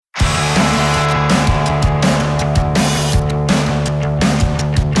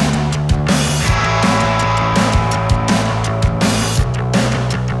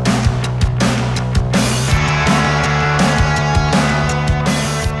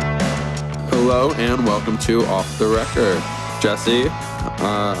Hello and welcome to Off the Record. Jesse,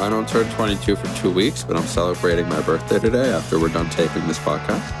 I don't turn 22 for 2 weeks, but I'm celebrating my birthday today after we're done taping this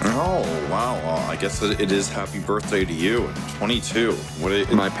podcast. Oh, wow. Well, I guess it is happy birthday to you. 22.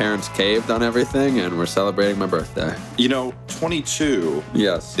 My parents caved on everything, and we're celebrating my birthday. 22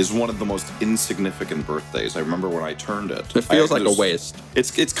 Yes. is one of the most insignificant birthdays. I remember when I turned it. It feels like a waste.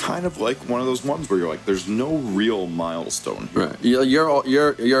 It's kind of like one of those ones where you're like, there's no real milestone here. Right.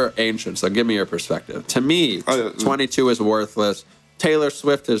 You're ancient, so give me your perspective. To me, 22 is worthless. Taylor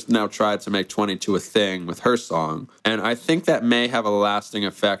Swift has now tried to make 22 a thing with her song, and I think that may have a lasting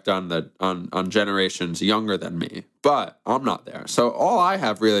effect on generations younger than me. But I'm not there. So all I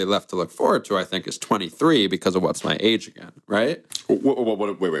have really left to look forward to, I think, is 23 because of what's my age again, right?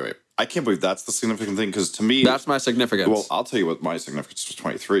 Wait. I can't believe that's the significant thing, because to me... That's my significance. Well, I'll tell you what my significance for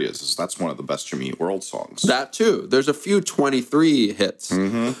 23 is that's one of the best Jimmy Eat World songs. That too. There's a few 23 hits.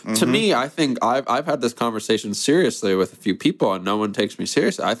 To me, I think I've had this conversation seriously with a few people, and no one takes me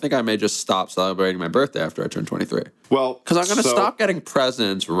seriously. I think I may just stop celebrating my birthday after I turn 23. Well, because I'm going to stop getting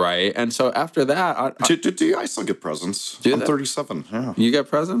presents, right? And so after that... I still get presents. I'm 37, yeah. You get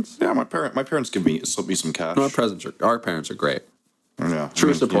presents? Yeah, my parents slip me some cash. Our parents are great. Yeah,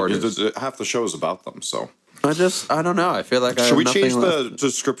 True supporters. Half the show is about them, so. I don't know. I feel like I Should we have change nothing the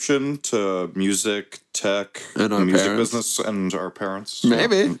description to music, tech, and our music parents? business, and our parents?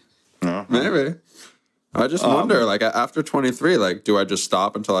 Maybe. Yeah. Maybe. I just wonder, like, after 23, like, do I just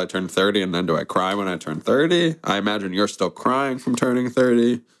stop until I turn 30, and then do I cry when I turn 30? I imagine you're still crying from turning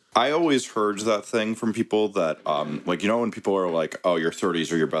 30. I always heard that thing from people that, when people are like, oh, your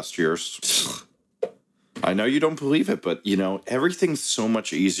 30s are your best years. I know you don't believe it, but, everything's so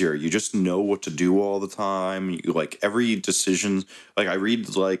much easier. You just know what to do all the time. Every decision, I read,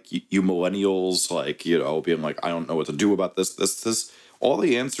 you millennials, being like, I don't know what to do about this. All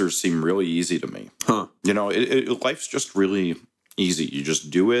the answers seem really easy to me. Huh. Life's just really easy. You just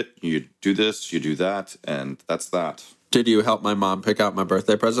do it. You do this, you do that, and that's that. Did you help my mom pick out my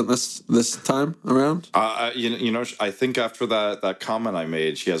birthday present this time around? I think after that comment I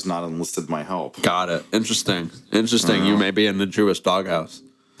made, she has not enlisted my help. Got it. Interesting. You may be in the Jewish doghouse.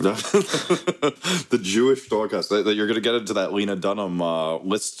 The Jewish doghouse. That you're going to get into that Lena Dunham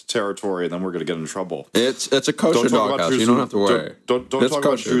list territory, and then we're going to get in trouble. It's a kosher doghouse. You don't have to worry. Don't talk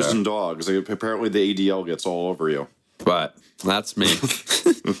about Jews and dogs. Apparently the ADL gets all over you. But that's me.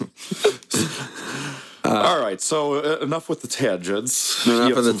 All right, so enough with the tangents.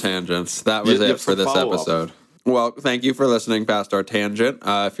 Enough of the tangents. That was it for this episode. Well, thank you for listening past our tangent.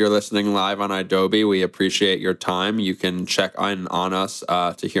 If you're listening live on Adobe, we appreciate your time. You can check on us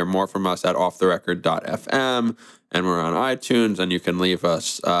to hear more from us at offtherecord.fm, and we're on iTunes, and you can leave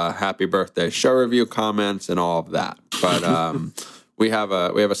us happy birthday show review comments and all of that. But we have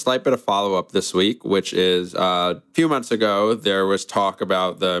a slight bit of follow-up this week, which is a few months ago, there was talk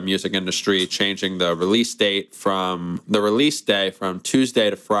about the music industry changing the release day from Tuesday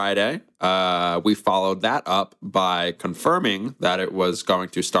to Friday. We followed that up by confirming that it was going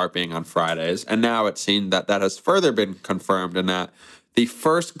to start being on Fridays. And now it seems that has further been confirmed in that the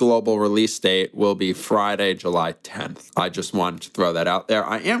first global release date will be Friday, July 10th. I just wanted to throw that out there.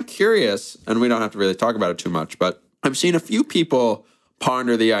 I am curious, and we don't have to really talk about it too much, but I've seen a few people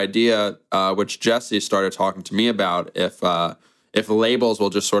ponder the idea, which Jesse started talking to me about, if labels will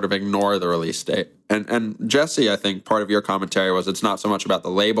just sort of ignore the release date. And Jesse, I think part of your commentary was it's not so much about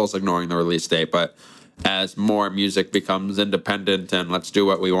the labels ignoring the release date, but as more music becomes independent and let's do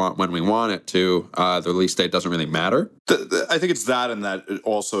what we want when we want it to, the release date doesn't really matter. I think it's that, and that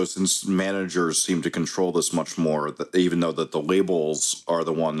also, since managers seem to control this much more, that even though that the labels are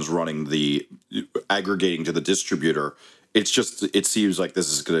the ones running the aggregating to the distributor, it seems like this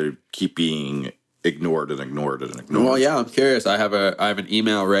is going to keep being ignored. Well, yeah, I'm curious. I have an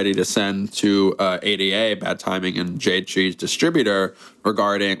email ready to send to ADA, Bad Timing and Jade Tree's distributor,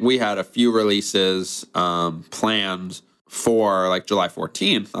 regarding, we had a few releases planned for July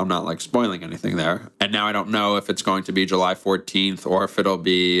 14th. I'm not spoiling anything there. And now I don't know if it's going to be July 14th or if it'll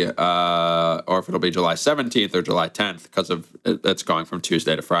be July 17th or July 10th, because of it's going from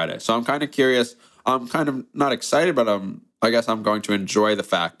Tuesday to Friday. So I'm kind of curious. I'm kind of not excited, but I guess I'm going to enjoy the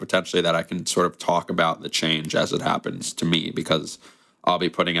fact potentially that I can sort of talk about the change as it happens to me, because I'll be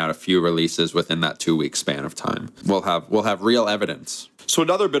putting out a few releases within that 2-week span of time. We'll have real evidence. So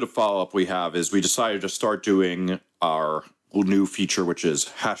another bit of follow-up we have is we decided to start doing our new feature, which is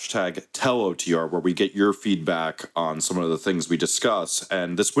 #TellOTR, where we get your feedback on some of the things we discuss.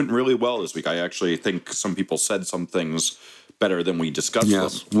 And this went really well this week. I actually think some people said some things better than we discussed them.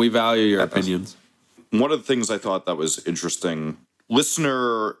 Yes, we value your opinions. One of the things I thought that was interesting,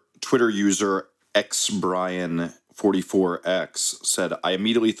 listener Twitter user X Brian 44X said, I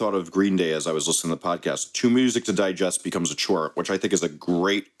immediately thought of Green Day as I was listening to the podcast. Too music to digest becomes a chore, which I think is a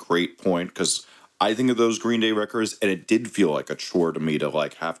great point, because I think of those Green Day records, and it did feel like a chore to me to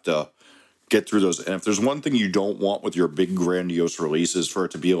like have to get through those. And if there's one thing you don't want with your big grandiose releases, for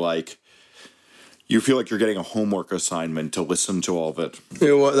it to be like, you feel like you're getting a homework assignment to listen to all of it.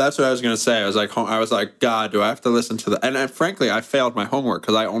 Yeah, well, that's what I was going to say. I was like, God, do I have to listen to the? And frankly, I failed my homework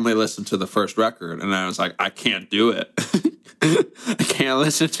because I only listened to the first record, and I was like, I can't do it. I can't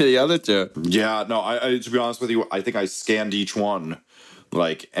listen to the other two. Yeah, no. I to be honest with you, I think I scanned each one,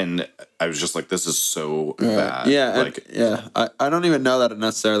 like, and I was just like, this is so bad. Yeah, like, I don't even know that it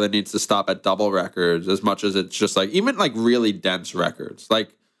necessarily needs to stop at double records as much as it's just like even like really dense records.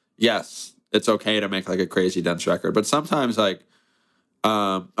 Like, yes. It's okay to make like a crazy dense record, but sometimes like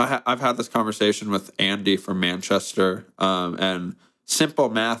I've had this conversation with Andy from Manchester, and Simple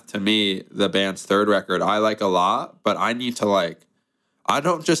Math to me, the band's third record, I like a lot, but I need to like, I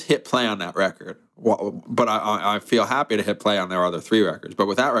don't just hit play on that record, but I feel happy to hit play on their other three records. But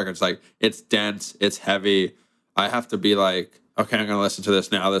with that record, it's like it's dense, it's heavy. I have to be like, okay, I'm going to listen to this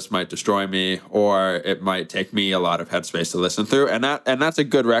now. This might destroy me, or it might take me a lot of headspace to listen through. And that's a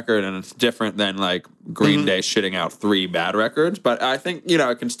good record, and it's different than like Green Day shitting out 3 bad records. But I think,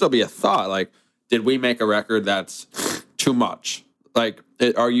 it can still be a thought. Like, did we make a record that's too much? Like,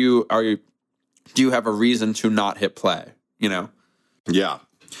 do you have a reason to not hit play? Yeah.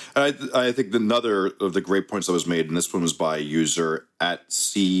 And I think another of the great points that was made, and this one was by user at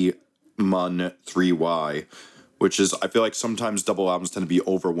cmun3y, which is, I feel like sometimes double albums tend to be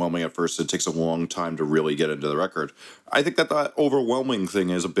overwhelming at first. It takes a long time to really get into the record. I think that overwhelming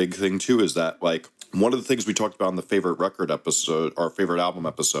thing is a big thing, too, is that, like, one of the things we talked about in the favorite record episode, our favorite album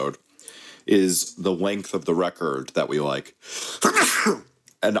episode, is the length of the record that we like.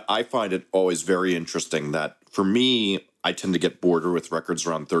 And I find it always very interesting that, for me, I tend to get bored with records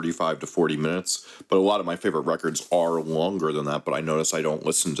around 35 to 40 minutes, but a lot of my favorite records are longer than that, but I notice I don't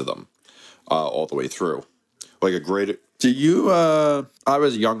listen to them all the way through. Like a great... Do you, I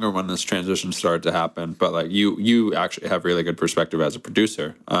was younger when this transition started to happen, but like you actually have really good perspective as a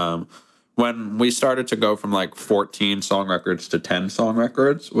producer. When we started to go from like 14 song records to 10 song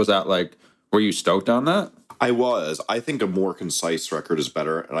records, was that like, were you stoked on that? I was. I think a more concise record is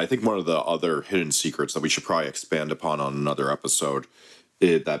better. And I think one of the other hidden secrets that we should probably expand upon on another episode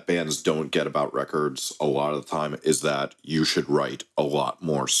that bands don't get about records a lot of the time is that you should write a lot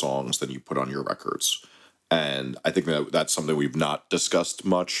more songs than you put on your records. And I think that that's something we've not discussed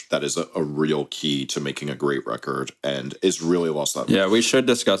much. That is a real key to making a great record and is really lost on. Yeah, we should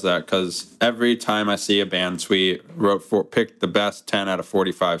discuss that because every time I see a band tweet, picked the best 10 out of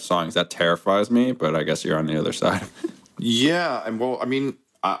 45 songs, that terrifies me, but I guess you're on the other side. Yeah, and well, I mean,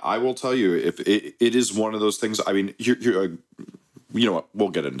 I will tell you, if it is one of those things, I mean, you know what, we'll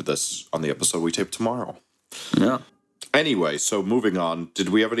get into this on the episode we tape tomorrow. Yeah. Anyway, so moving on, did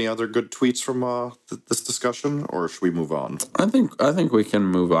we have any other good tweets from this discussion, or should we move on? I think we can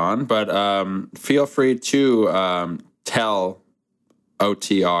move on, but feel free to tell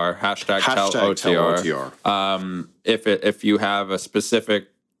OTR, hashtag tell OTR. If you have a specific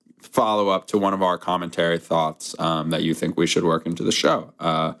follow-up to one of our commentary thoughts that you think we should work into the show.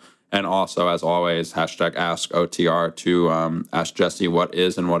 And also, as always, hashtag ask OTR to ask Jesse what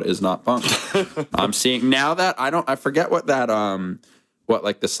is and what is not punk. I'm seeing now that I forget what that what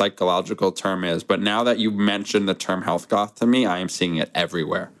like the psychological term is, but now that you mentioned the term health goth to me, I am seeing it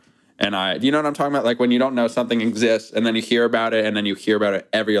everywhere. And you know what I'm talking about? Like when you don't know something exists and then you hear about it and then you hear about it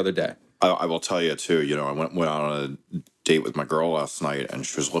every other day. I will tell you too, I went on a date with my girl last night and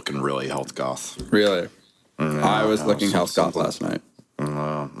she was looking really health goth. Really? I was looking health goth last night.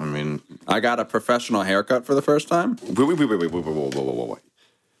 I mean, I got a professional haircut for the first time. Wait.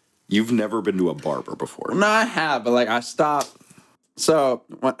 You've never been to a barber before? No, I have, but like I stopped. So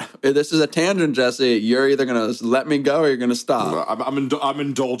this is a tangent, Jesse. You're either gonna let me go or you're gonna stop. I'm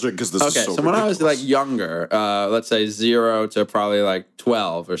indulging because this is so ridiculous. When I was like younger, let's say 0 to probably like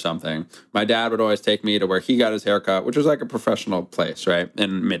 12 or something, my dad would always take me to where he got his haircut, which was like a professional place, right,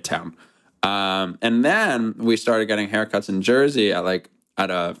 in Midtown. And then we started getting haircuts in Jersey at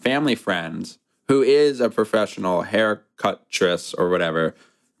a family friend's who is a professional haircuttress or whatever,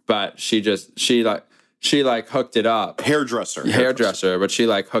 but she hooked it up. Hairdresser, but she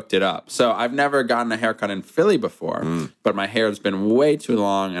hooked it up. So I've never gotten a haircut in Philly before, but my hair's been way too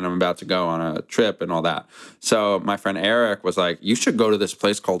long and I'm about to go on a trip and all that. So my friend Eric was like, you should go to this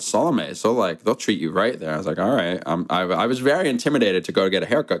place called Salome. So they'll treat you right there. I was like, all right. I was very intimidated to go get a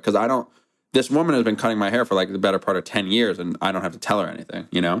haircut because this woman has been cutting my hair for the better part of 10 years and I don't have to tell her anything,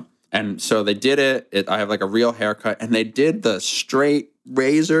 And so they did it. I have like a real haircut, and they did the straight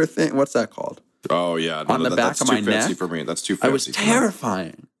razor thing. What's that called? Oh yeah, on the back of my neck. That's too fancy for me. That's too fancy. It was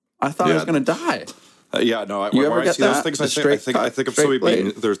terrifying. I thought I was going to die. Yeah, no. You ever when I get see that? those things, I think of somebody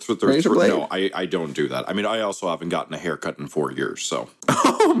being razor blade? No, I don't do that. I mean, I also haven't gotten a haircut in 4 years. So.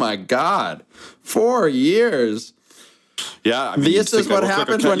 Oh my God, 4 years. Yeah, I mean, this is what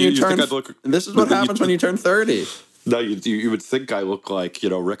happens when you turn. This is what happens when you turn 30. No, you would think I look like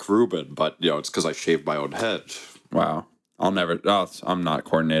Rick Rubin, but it's because I shaved my own head. Wow, I'm not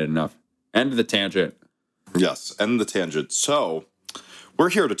coordinated enough. End of the tangent. Yes, end the tangent. So, we're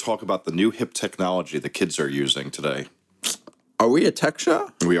here to talk about the new hip technology the kids are using today. Are we a tech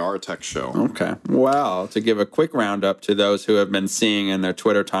show? We are a tech show. Okay. Well, to give a quick roundup to those who have been seeing in their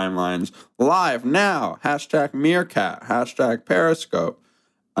Twitter timelines, live now, #Meerkat, #Periscope.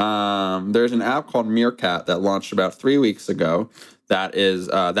 There's an app called Meerkat that launched about 3 weeks ago that is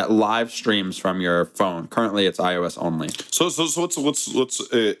that live streams from your phone. Currently, it's iOS only. So let's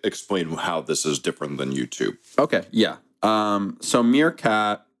explain how this is different than YouTube. Okay, yeah. So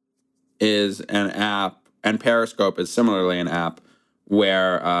Meerkat is an app, and Periscope is similarly an app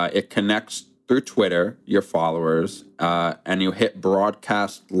where it connects through Twitter, your followers, and you hit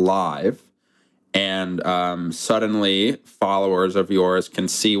broadcast live, and suddenly followers of yours can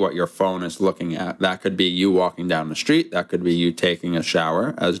see what your phone is looking at. That could be you walking down the street. That could be you taking a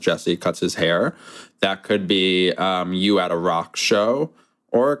shower as Jesse cuts his hair. That could be you at a rock show.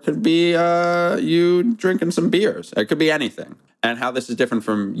 Or it could be you drinking some beers. It could be anything. And how this is different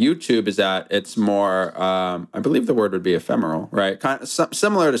from YouTube is that it's more, I believe the word would be ephemeral, right? Kind of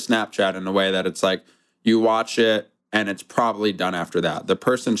similar to Snapchat in a way that it's like you watch it and it's probably done after that. The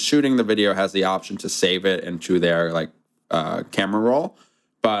person shooting the video has the option to save it into their camera roll,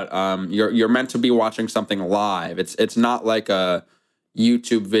 but you're meant to be watching something live. It's not like a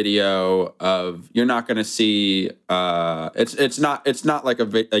YouTube video of, you're not going to see it's not like a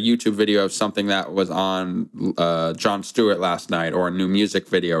YouTube video of something that was on Jon Stewart last night, or a new music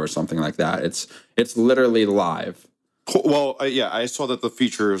video or something like that. It's literally live. Well, I saw that the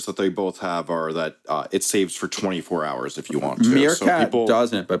features that they both have are that it saves for 24 hours if you want to. Meerkat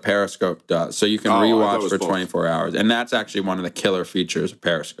doesn't, but Periscope does. So you can rewatch for 24 hours. And that's actually one of the killer features of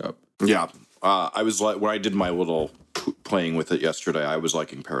Periscope. Yeah. I was like, when I did my little playing with it yesterday, I was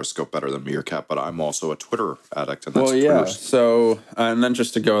liking Periscope better than Meerkat, but I'm also a Twitter addict. And that's Twitter's. So, and then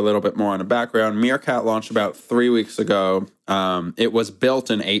just to go a little bit more on the background, Meerkat launched about 3 weeks ago. It was built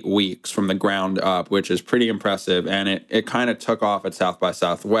in 8 weeks from the ground up, which is pretty impressive. And it kind of took off at South by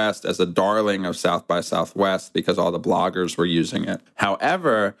Southwest as a darling of South by Southwest because all the bloggers were using it.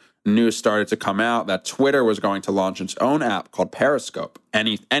 However, news started to come out that Twitter was going to launch its own app called Periscope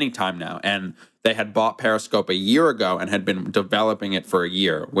anytime now. And they had bought Periscope a year ago and had been developing it for a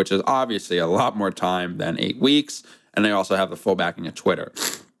year, which is obviously a lot more time than 8 weeks. And they also have the full backing of Twitter.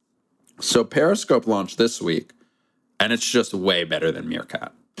 So Periscope launched this week, and it's just way better than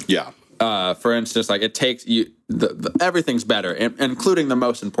Meerkat. Yeah. For instance, like it takes you, everything's better, including the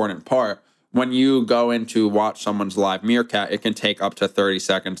most important part. When you go in to watch someone's live Meerkat, it can take up to 30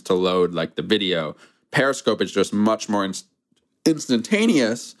 seconds to load like the video. Periscope is just much more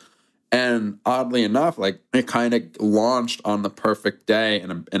instantaneous. And oddly enough, like it kind of launched on the perfect day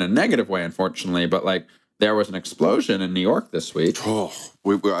in a negative way, unfortunately. But like there was an explosion in New York this week. Oh,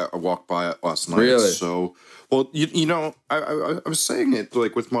 I walked by it last night. Really? So, well, I was saying it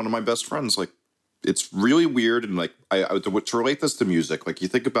like with one of my best friends. Like, it's really weird, and like to relate this to music. Like, you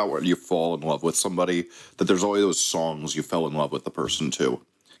think about when you fall in love with somebody, that there's always those songs you fell in love with the person to.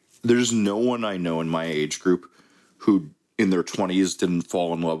 There's no one I know in my age group who, in their 20s, didn't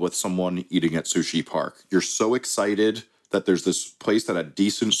fall in love with someone eating at Sushi Park. You're so excited that there's this place that had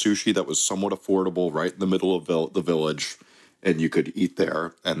decent sushi that was somewhat affordable right in the middle of the village, and you could eat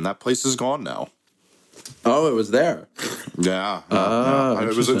there. And that place is gone now. Oh, it was there. Yeah.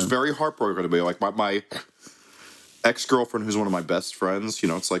 It was very heartbroken to me. Like my ex-girlfriend, who's one of my best friends,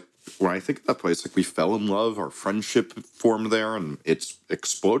 it's like when I think of that place, like we fell in love, our friendship formed there, and it's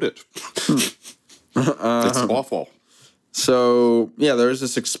exploded. It's awful. So, yeah, there was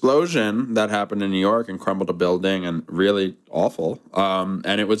this explosion that happened in New York and crumbled a building, and really awful.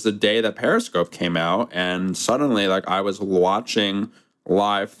 And it was the day that Periscope came out, and suddenly, like, I was watching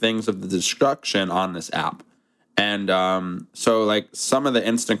live things of the destruction on this app. And so, like, some of the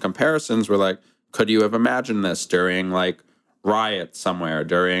instant comparisons were like, could you have imagined this during, like, riots somewhere,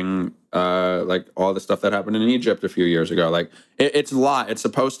 during, like, all the stuff that happened in Egypt a few years ago? Like, it's a lot. It's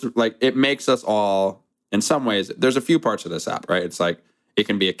supposed to, like, it makes us all... In some ways, there's a few parts of this app, right? It's like it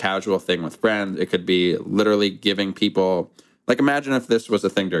can be a casual thing with friends. It could be literally giving people Like, imagine if this was a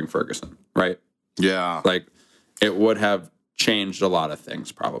thing during Ferguson, right? Yeah. Like, it would have changed a lot of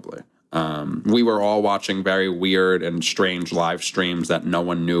things, probably. We were all watching very weird and strange live streams that no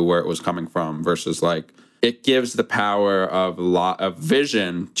one knew where it was coming from versus, like, it gives the power of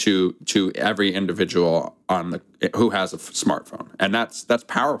vision to every individual who has a smartphone, and that's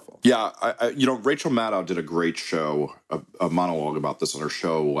powerful. Yeah, Rachel Maddow did a great show, a monologue about this on her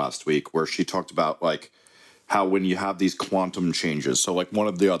show last week, where she talked about like how when you have these quantum changes. So like one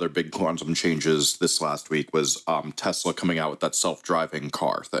of the other big quantum changes this last week was Tesla coming out with that self-driving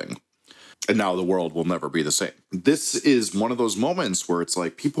car thing. And now the world will never be the same. This is one of those moments where it's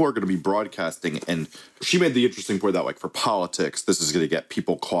like people are going to be broadcasting. And she made the interesting point that, like, for politics, this is going to get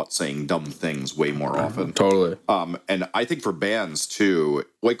people caught saying dumb things way more often. Totally. And I think for bands, too,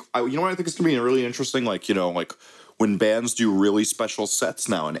 like, you know what I think is going to be really interesting? Like, you know, like when bands do really special sets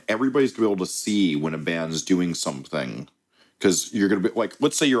now and everybody's going to be able to see when a band's doing something. Because you're going to be, like,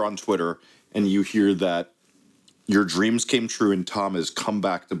 let's say you're on Twitter and you hear that your dreams came true and Tom has come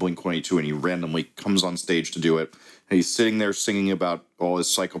back to Blink-182 and he randomly comes on stage to do it. And he's sitting there singing about all his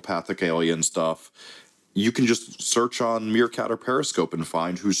psychopathic alien stuff. You can just search on Meerkat or Periscope and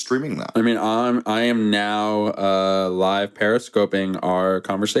find who's streaming that. I mean, I am now live Periscoping our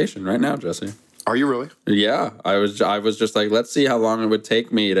conversation right now, Jesse. Are you really? Yeah. I was just like, let's see how long it would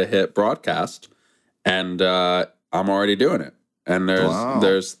take me to hit broadcast. And I'm already doing it. And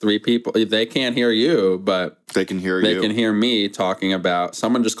there's 3 people. They can't hear you, but they can hear you. They can hear me talking about.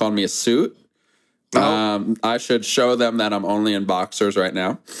 Someone just called me a suit. Oh. I should show them that I'm only in boxers right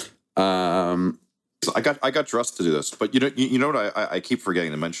now. I got dressed to do this, but you know what I keep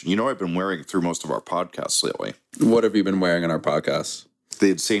forgetting to mention. You know what I've been wearing through most of our podcasts lately. What have you been wearing in our podcasts? The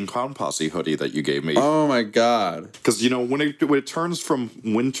Insane Clown Posse hoodie that you gave me. Oh my god! Because when it turns from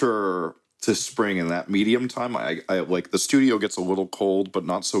winter to spring in that medium time, I like the studio gets a little cold, but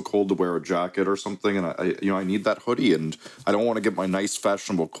not so cold to wear a jacket or something. And I need that hoodie, and I don't want to get my nice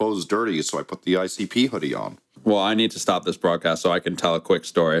fashionable clothes dirty, so I put the ICP hoodie on. Well, I need to stop this broadcast so I can tell a quick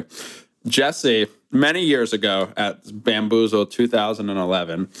story. Jesse, many years ago at Bamboozle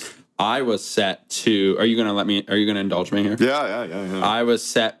 2011, I was set to. Are you going to indulge me here? Yeah. I was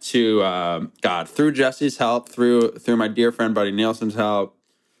set to. Through Jesse's help, through my dear friend Buddy Nielsen's help.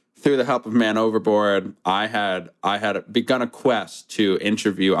 Through the help of Man Overboard, I had begun a quest to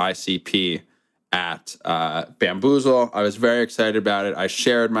interview ICP at Bamboozle. I was very excited about it. I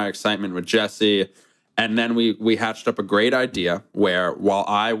shared my excitement with Jesse, and then we hatched up a great idea where while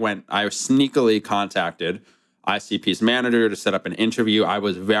I sneakily contacted ICP's manager to set up an interview. I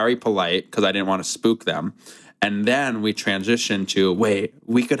was very polite because I didn't want to spook them. And then we transitioned to,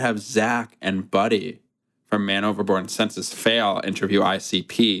 we could have Zach and Buddy from Man Overboard and Census Fail interview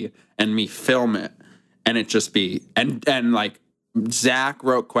ICP and me film it, and it just be and like Zach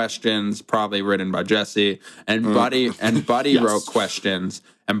wrote questions probably written by Jesse, and Buddy yes. wrote questions,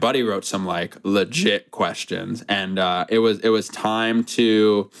 and Buddy wrote some like legit questions, and it was time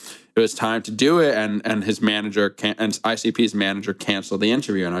to do it, and his manager and ICP's manager canceled the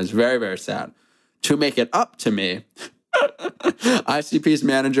interview, and I was very, very sad. To make it up to me, ICP's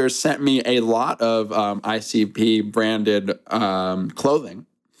manager sent me a lot of ICP branded clothing,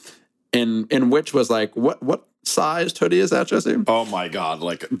 in which was like, what sized hoodie is that, Jesse? Oh my god,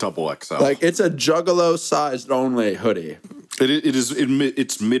 like double XL. Like it's a Juggalo sized only hoodie.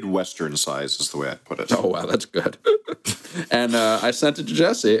 It's Midwestern size is the way I'd put it. Oh wow, that's good. And I sent it to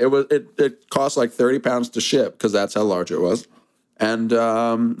Jesse. It cost like 30 pounds to ship because that's how large it was. And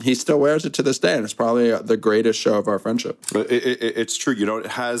he still wears it to this day, and it's probably the greatest show of our friendship. It's true. You know, it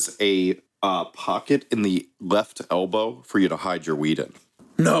has a pocket in the left elbow for you to hide your weed in.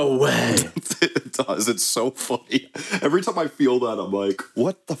 No way. It does. It's so funny. Every time I feel that, I'm like,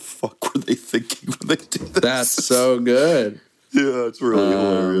 what the fuck were they thinking when they did this? That's so good. Yeah, it's really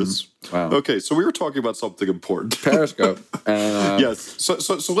hilarious. Wow. Okay, so we were talking about something important. Periscope. Yes.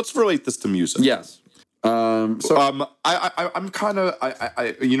 So let's relate this to music. Yes. I'm kind of,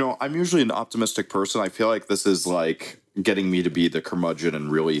 I'm usually an optimistic person. I feel like this is like getting me to be the curmudgeon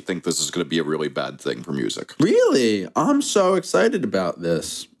and really think this is going to be a really bad thing for music. Really? I'm so excited about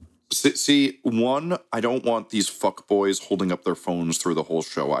this. See, one, I don't want these fuckboys holding up their phones through the whole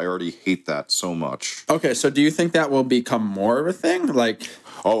show. I already hate that so much. Okay, so do you think that will become more of a thing? Like,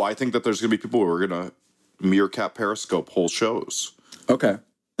 I think that there's going to be people who are going to Meerkat Periscope whole shows. Okay.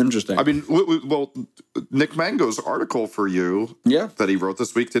 Interesting. I mean, well, Nick Mango's article for you that he wrote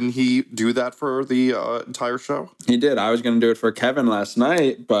this week, didn't he do that for the entire show? He did. I was going to do it for Kevin last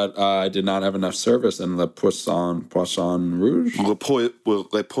night, but I did not have enough service in Le Poisson Rouge. Le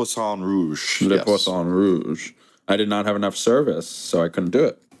Poisson Rouge. Le Poisson Rouge. I did not have enough service, so I couldn't do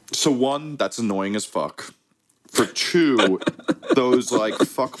it. So one, that's annoying as fuck. For two, those like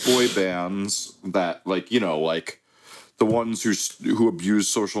fuckboy bands that like, you know, like the ones who abuse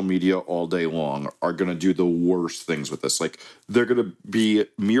social media all day long are gonna do the worst things with this. Like they're gonna be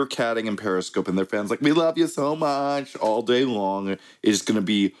meerkatting and Periscope, and their fans like, we love you so much all day long. Is gonna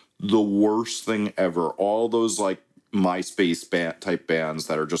be the worst thing ever. All those like MySpace type bands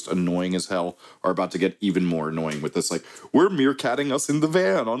that are just annoying as hell are about to get even more annoying with this. Like, we're meerkatting us in the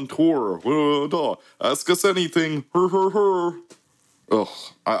van on tour. Ask us anything. Ugh,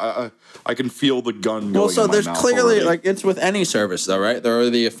 I can feel the gun going. Well, so in my there's clearly already. Like it's with any service though, right? There are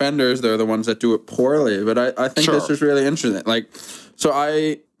the offenders. There are the ones that do it poorly. But I think this is really interesting. Like,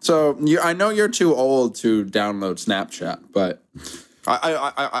 I know you're too old to download Snapchat, but.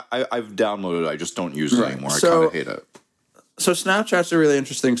 I've downloaded it. I just don't use it anymore. I kind of hate it. So Snapchat's a really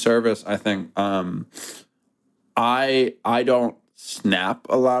interesting service, I think. I don't snap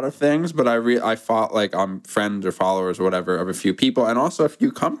a lot of things, but I thought like I'm friends or followers or whatever of a few people and also a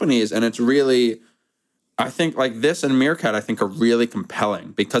few companies, and it's really, I think like this and Meerkat I think are really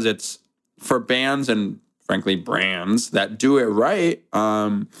compelling because it's for bands and frankly brands that do it right.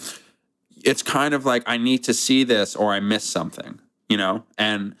 It's kind of like I need to see this or I miss something. You know,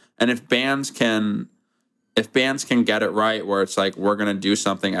 and if bands can get it right, where it's like we're gonna do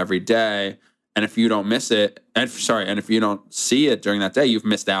something every day, and if you don't miss it, and if you don't see it during that day, you've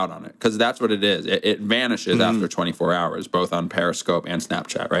missed out on it because that's what it is. It vanishes after 24 hours, both on Periscope and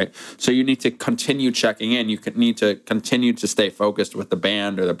Snapchat, right? So you need to continue checking in. You need to continue to stay focused with the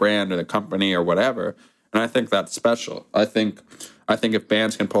band or the brand or the company or whatever. And I think that's special. I think if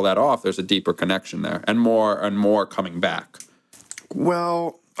bands can pull that off, there's a deeper connection there, and more coming back.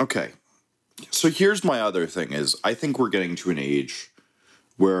 Well, okay. So here's my other thing is I think we're getting to an age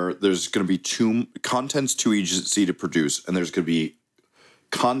where there's going to be content's too easy to produce, and there's going to be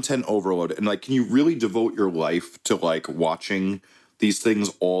content overload. And like, can you really devote your life to like watching these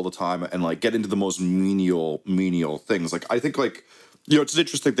things all the time and like get into the most menial things? Like, I think like, you know, it's an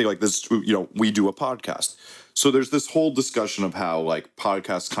interesting thing like this, you know, we do a podcast. So there's this whole discussion of how like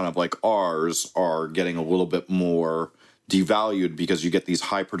podcasts kind of like ours are getting a little bit more devalued because you get these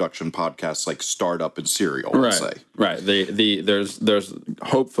high production podcasts like Startup and Serial, let's say. Right. There's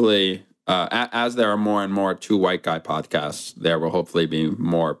hopefully as there are more and more two white guy podcasts, there will hopefully be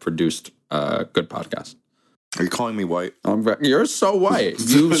more produced good podcasts. Are you calling me white? You're so white.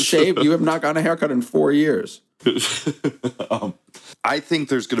 You shaved. You have not gotten a haircut in 4 years. I think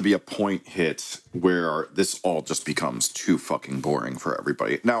there's going to be a point hit where this all just becomes too fucking boring for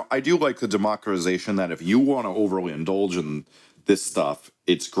everybody. Now, I do like the democratization that if you want to overly indulge in this stuff,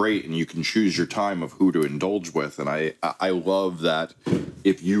 it's great and you can choose your time of who to indulge with. And I love that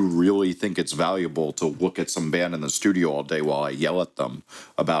if you really think it's valuable to look at some band in the studio all day while I yell at them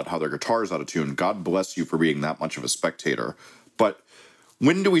about how their guitar's out of tune, God bless you for being that much of a spectator. But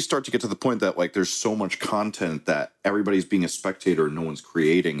when do we start to get to the point that like there's so much content that everybody's being a spectator and no one's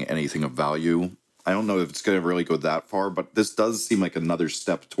creating anything of value? I don't know if it's going to really go that far, but this does seem like another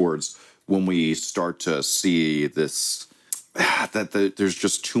step towards when we start to see this, there's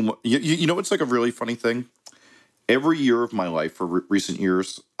just too much. You know, it's like a really funny thing. Every year of my life for recent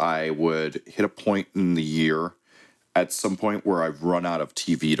years, I would hit a point in the year at some point where I've run out of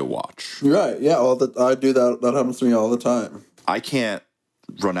TV to watch. Right. Yeah. I do that. That happens to me all the time. I can't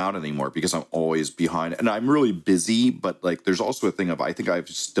run out anymore because I'm always behind, and I'm really busy, but like there's also a thing of I think I have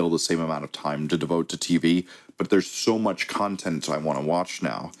still the same amount of time to devote to TV, but there's so much content I want to watch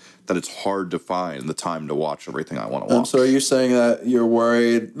now that it's hard to find the time to watch everything I want to watch. And so are you saying that you're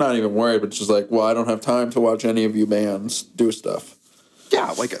worried, not even worried, but just like, well, I don't have time to watch any of you bands do stuff?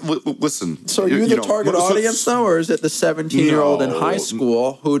 Yeah, like, listen. So are you the target audience, though, or is it the 17-year-old in high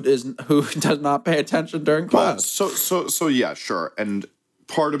school who does not pay attention during class? Well, so yeah, sure. And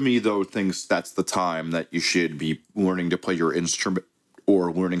part of me, though, thinks that's the time that you should be learning to play your instrument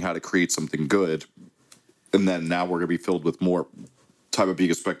or learning how to create something good. And then now we're going to be filled with more time of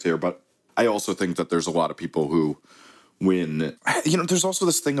being a spectator. But I also think that there's a lot of people who, when, you know, there's also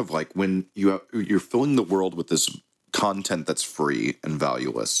this thing of like when you're filling the world with this content that's free and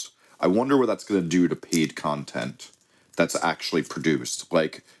valueless. I wonder what that's going to do to paid content that's actually produced.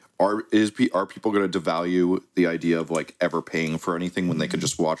 Like, are people going to devalue the idea of like ever paying for anything when they can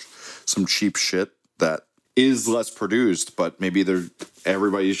just watch some cheap shit that is less produced, but maybe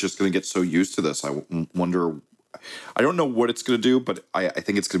everybody's just going to get so used to this. I wonder. I don't know what it's going to do, but I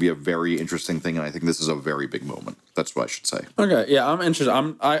think it's going to be a very interesting thing, and I think this is a very big moment. That's what I should say. Okay, yeah, I'm interested.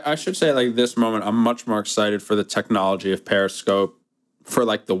 I should say, like, this moment, I'm much more excited for the technology of Periscope for,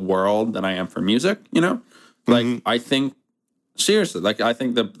 like, the world than I am for music, you know? Like, I think, seriously, like, I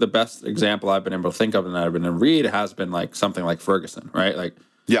think the best example I've been able to think of and that I've been able to read has been, like, something like Ferguson, right? Like,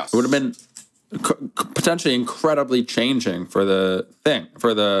 yes, it would have been potentially incredibly changing for the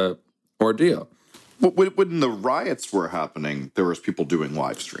ordeal. When the riots were happening, there was people doing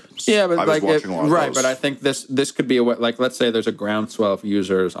live streams. Yeah, but I was watching a lot of right. those. But I think this could be like, let's say there's a groundswell of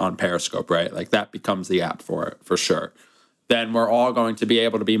users on Periscope, right? Like, that becomes the app for it, for sure. Then we're all going to be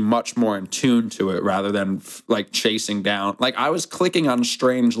able to be much more in tune to it rather than like chasing down. Like, I was clicking on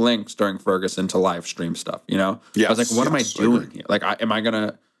strange links during Ferguson to live stream stuff, you know? Yes, I was like, what am I doing here? Like, am I going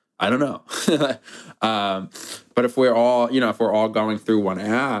to, I don't know. But if we're all going through one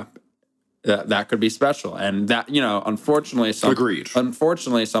app, that could be special. And that, unfortunately,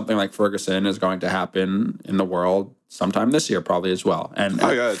 unfortunately, something like Ferguson is going to happen in the world sometime this year, probably as well. And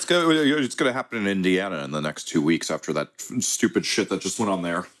it's going to happen in Indiana in the next 2 weeks after that stupid shit that just went on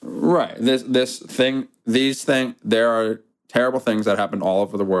there. Right. There are terrible things that happen all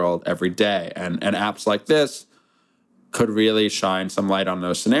over the world every day, and apps like this could really shine some light on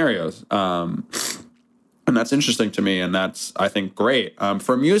those scenarios. And that's interesting to me, and that's, I think, great.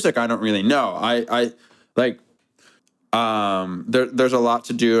 For music, I don't really know. There's a lot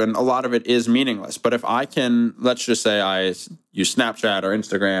to do, and a lot of it is meaningless. But if I can, let's just say I use Snapchat or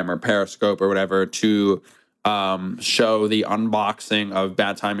Instagram or Periscope or whatever to show the unboxing of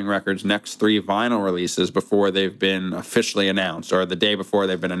Bad Timing Records' next 3 vinyl releases before they've been officially announced, or the day before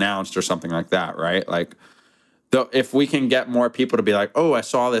they've been announced, or something like that, right? Like, if we can get more people to be like, oh, I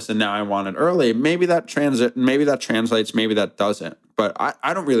saw this and now I want it early, maybe that translates, maybe that doesn't. But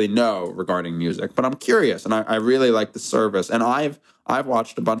I don't really know regarding music, but I'm curious, and I really like the service. And I've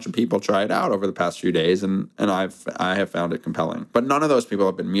watched a bunch of people try it out over the past few days, and I have found it compelling. But none of those people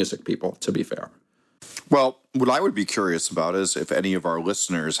have been music people, to be fair. Well, what I would be curious about is if any of our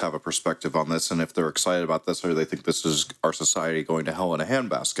listeners have a perspective on this, and if they're excited about this, or they think this is our society going to hell in a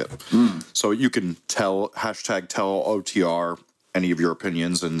handbasket. So you can tell OTR any of your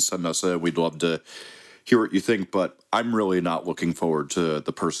opinions and send us we'd love to hear what you think, but I'm really not looking forward to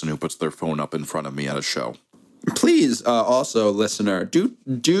the person who puts their phone up in front of me at a show. Please, also, listener, do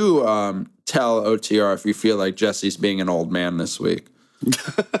tell OTR if you feel like Jesse's being an old man this week.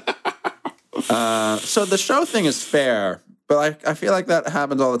 So the show thing is fair, but I feel like that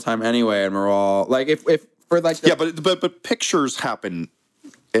happens all the time anyway, and we're all like, if for like but pictures happen,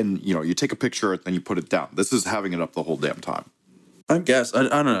 and you take a picture and then you put it down. This is having it up the whole damn time. I guess I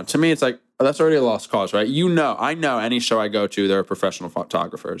don't know. To me, it's like that's already a lost cause, right? I know any show I go to, there are professional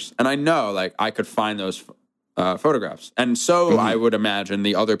photographers, and I know like I could find those photographs, and so I would imagine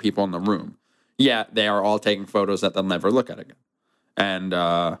the other people in the room. Yeah, they are all taking photos that they'll never look at again, and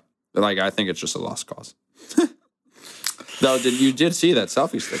I think it's just a lost cause. Though, you did see that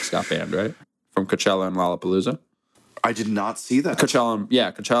selfie sticks got banned, right? From Coachella and Lollapalooza? I did not see that.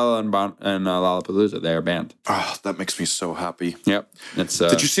 Coachella and Lollapalooza, they are banned. Oh, that makes me so happy. Yep. It's,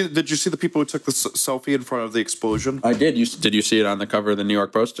 Did you see the people who took the selfie in front of the explosion? I did. Did you see it on the cover of the New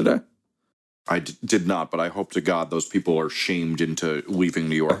York Post today? I did not, but I hope to God those people are shamed into leaving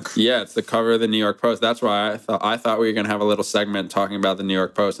New York. Yeah, it's the cover of the New York Post. That's why I thought we were going to have a little segment talking about the New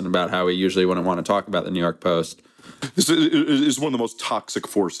York Post and about how we usually wouldn't want to talk about the New York Post. This is one of the most toxic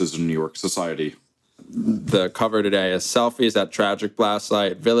forces in New York society. The cover today is selfies at tragic blast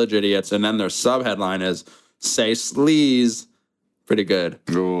site, village idiots, and then their subheadline is "Say Sleaze." Pretty good.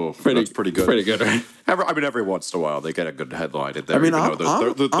 Oh, that's pretty good. Pretty good, right? Every once in a while they get a good headline in there. I mean, I'm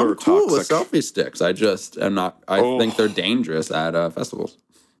cool with selfie sticks. I just am not. I think they're dangerous at festivals.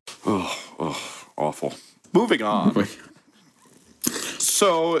 Oh, awful. Moving on.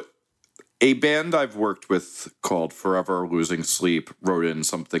 So, a band I've worked with called Forever Losing Sleep wrote in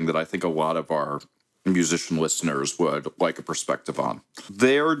something that I think a lot of our musician listeners would like a perspective on.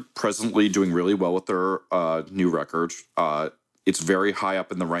 They're presently doing really well with their new record. It's very high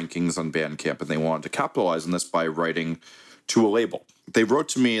up in the rankings on Bandcamp, and they wanted to capitalize on this by writing to a label. They wrote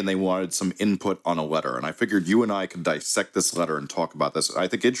to me and they wanted some input on a letter, and I figured you and I could dissect this letter and talk about this. I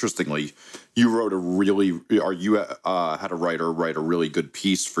think, interestingly, you had a writer write a really good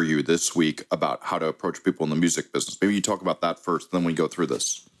piece for you this week about how to approach people in the music business. Maybe you talk about that first, then we go through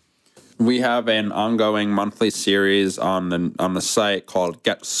this. We have an ongoing monthly series on the site called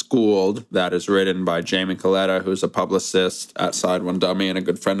Get Schooled that is written by Jamie Coletta, who's a publicist at Side One Dummy and a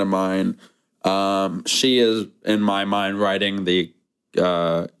good friend of mine. She is, in my mind, writing the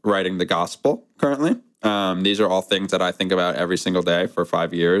gospel currently. These are all things that I think about every single day for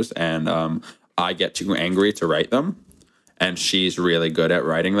 5 years, and I get too angry to write them. and she's really good at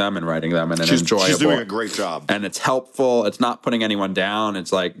writing them in an enjoyable. She's doing a great job, and it's helpful. It's not putting anyone down.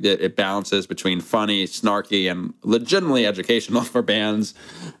 It's like it balances between funny, snarky, and legitimately educational for bands,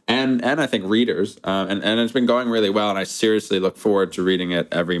 and I think readers. And it's been going really well. And I seriously look forward to reading it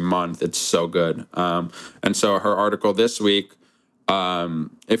every month. It's so good. And so her article this week.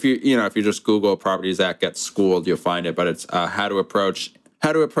 If you just Google properties that get schooled, you'll find it. But it's how to approach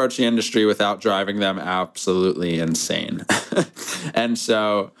the industry without driving them absolutely insane. And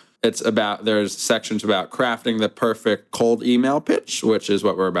so there's sections about crafting the perfect cold email pitch, which is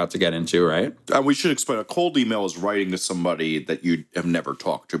what we're about to get into, right? And we should explain, a cold email is writing to somebody that you have never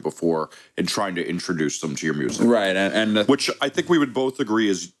talked to before and trying to introduce them to your music. Right. And which I think we would both agree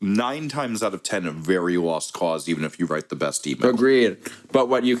is 9 times out of 10 a very lost cause, even if you write the best email. Agreed. But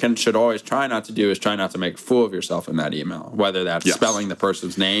what you should always try not to do is try not to make a fool of yourself in that email, whether that's spelling the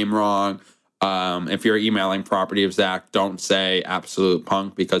person's name wrong. If you're emailing Property of Zach, don't say absolute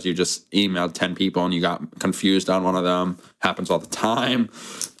punk because you just emailed 10 people and you got confused on one of them. Happens all the time.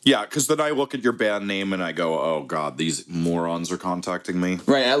 Yeah, because then I look at your band name and I go, oh, God, these morons are contacting me.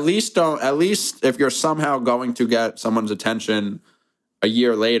 Right. At least if you're somehow going to get someone's attention a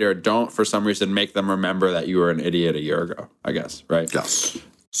year later, don't for some reason make them remember that you were an idiot a year ago, I guess. Right. Yes.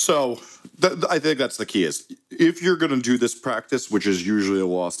 So I think that's the key is if you're going to do this practice, which is usually a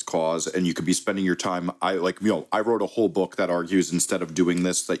lost cause, and you could be spending your time, I wrote a whole book that argues instead of doing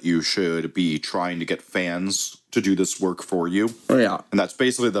this, that you should be trying to get fans to do this work for you. Oh, yeah. And that's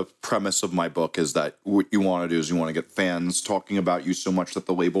basically the premise of my book is that what you want to do is you want to get fans talking about you so much that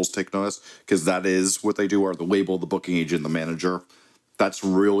the labels take notice, because that is what they do, are the label, the booking agent, the manager. That's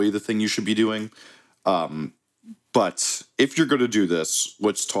really the thing you should be doing. But if you're going to do this,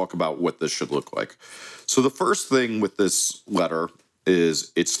 let's talk about what this should look like. So the first thing with this letter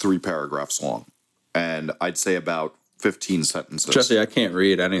is it's 3 paragraphs long. And I'd say about 15 sentences. Jesse, I can't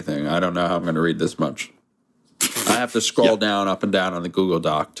read anything. I don't know how I'm going to read this much. I have to scroll down, up and down on the Google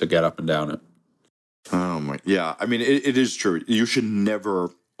Doc to get up and down it. Oh, my. Yeah, I mean, it is true. You should never,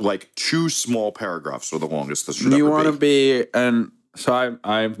 2 small paragraphs are the longest this should ever be. You want to be, and... So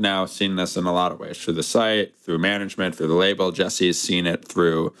I've now seen this in a lot of ways, through the site, through management, through the label. Jesse's seen it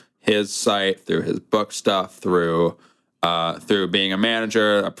through his site, through his book stuff, through being a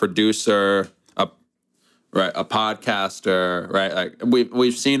manager, a producer, a podcaster, right? Like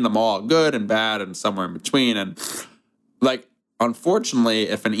we've seen them all, good and bad and somewhere in between. And unfortunately,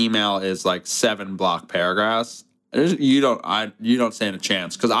 if an email is 7 block paragraphs, you don't stand a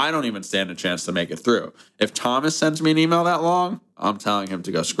chance, because I don't even stand a chance to make it through. If Thomas sends me an email that long, I'm telling him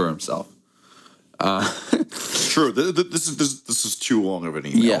to go screw himself. True. This is too long of an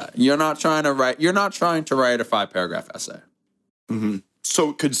email. Yeah, you're not trying to write a 5-paragraph essay. Mm-hmm.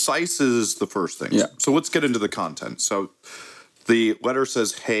 So concise is the first thing. Yeah. So let's get into the content. So the letter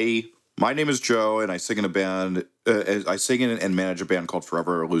says, "Hey, my name is Joe, and I sing in a band. I sing in and manage a band called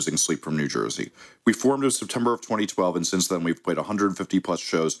Forever Losing Sleep from New Jersey. We formed in September of 2012, and since then we've played 150 plus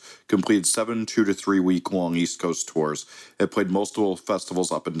shows, completed 7 2- to 3 week long East Coast tours, and played multiple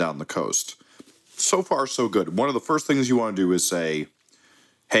festivals up and down the coast. So far, so good. One of the first things you want to do is say,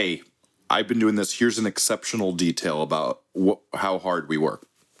 hey, I've been doing this. Here's an exceptional detail about how hard we work.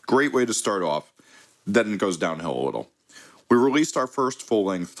 Great way to start off. Then it goes downhill a little. We released our first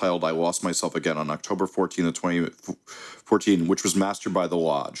full-length titled I Lost Myself Again on October 14th of 2014, which was mastered by The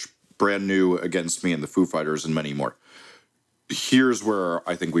Lodge, Brand New, Against Me, and the Foo Fighters, and many more. Here's where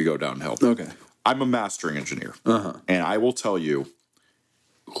I think we go downhill. Okay. I'm a mastering engineer, and I will tell you,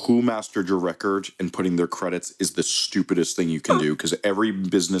 who mastered your record and putting their credits is the stupidest thing you can do, because every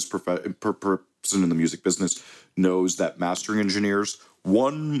business person in the music business knows that mastering engineers,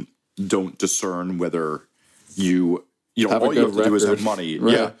 one, don't discern whether all you have to do is have money.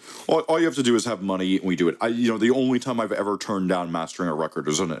 Right. Yeah. All you have to do is have money, and we do it. The only time I've ever turned down mastering a record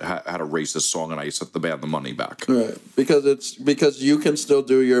was when it had a racist song, and I sent the band the money back. Right. Because you can still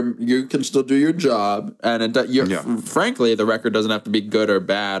do your job, and frankly, the record doesn't have to be good or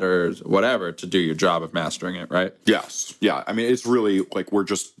bad or whatever to do your job of mastering it, right? Yes. Yeah. I mean, it's really we're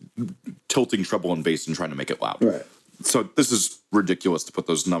just tilting treble and bass and trying to make it loud. Right. So this is ridiculous to put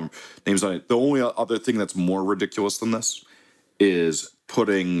those names on it. The only other thing that's more ridiculous than this is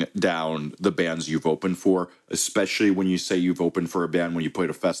putting down the bands you've opened for, especially when you say you've opened for a band when you played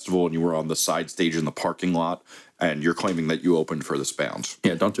a festival and you were on the side stage in the parking lot and you're claiming that you opened for this band.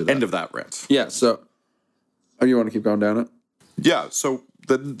 Yeah, don't do that. End of that rant. Yeah, so... you want to keep going down it? Yeah, so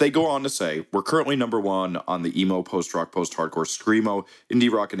they go on to say, we're currently #1 on the emo, post-rock, post-hardcore, screamo,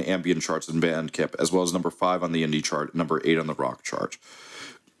 indie rock, and ambient charts in Bandcamp, as well as #5 on the indie chart, #8 on the rock chart.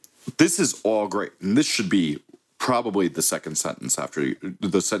 This is all great, and this should be Probably the second sentence after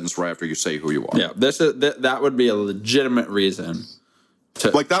the sentence right after you say who you are. Yeah, that would be a legitimate reason.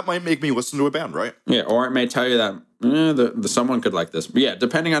 Like that might make me listen to a band, right? Yeah, or it may tell you that someone could like this. But yeah,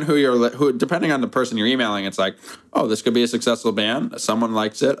 depending on depending on the person you're emailing, it's like, oh, this could be a successful band. Someone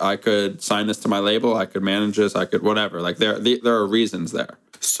likes it. I could sign this to my label. I could manage this. I could whatever. Like there are reasons there.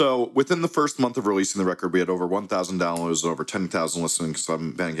 So within the first month of releasing the record, we had over 1,000 downloads, over 10,000 listens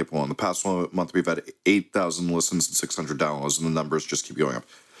on Bandcamp. In the past month, we've had 8,000 listens and 600 downloads, and the numbers just keep going up.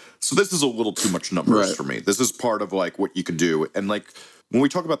 So this is a little too much numbers for me. This is part of like what you could do, and like. When we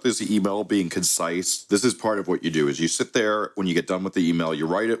talk about this email being concise, this is part of what you do is you sit there when you get done with the email, you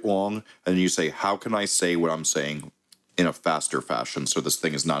write it long, and you say, how can I say what I'm saying in a faster fashion so this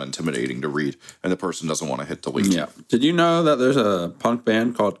thing is not intimidating to read and the person doesn't want to hit delete? Yeah. Did you know that there's a punk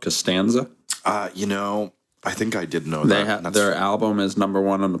band called Costanza? I think I did know that. Their album is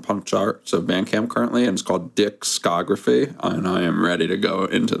 #1 on the punk charts of Bandcamp currently, and it's called Discography, and I am ready to go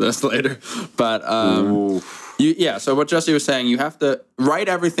into this later. But so what Jesse was saying, you have to write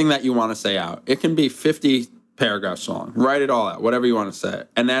everything that you want to say out. It can be 50 paragraphs long. Write it all out, whatever you want to say,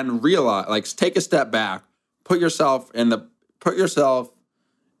 and then realize, like, take a step back, put yourself in the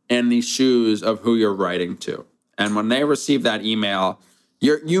shoes of who you're writing to, and when they receive that email.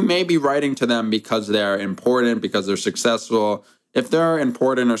 You may be writing to them because they're important, because they're successful. If they're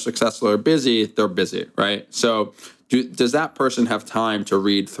important or successful or busy, they're busy, right? So does that person have time to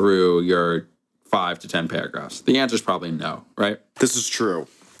read through your 5 to 10 paragraphs? The answer is probably no, right? This is true.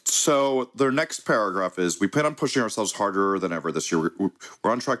 So their next paragraph is, we plan on pushing ourselves harder than ever this year.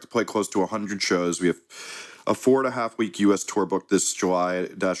 We're on track to play close to 100 shows. We have a 4.5-week U.S. tour booked this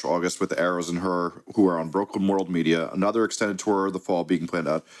July-August with Arrows and Her, who are on Broken World Media. Another extended tour of the fall being planned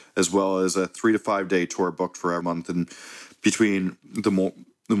out, as well as a 3 to 5 day tour booked for every month in between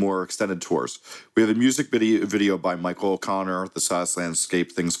the more extended tours. We have a music video by Michael O'Connor, The Saddest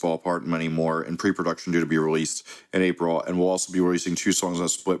Landscape, Things Fall Apart, and many more in pre-production due to be released in April. And we'll also be releasing 2 songs on a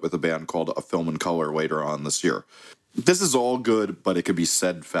split with a band called A Film in Color later on this year. This is all good, but it could be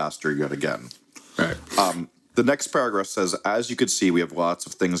said faster yet again. Right. The next paragraph says, as you can see, we have lots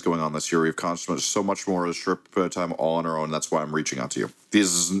of things going on this year. We've concentrated so much more of a short period of time all on our own. That's why I'm reaching out to you. This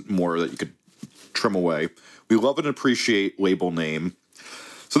is more that you could trim away. We love and appreciate label name.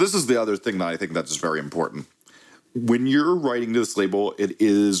 So this is the other thing that I think that is very important. When you're writing to this label, it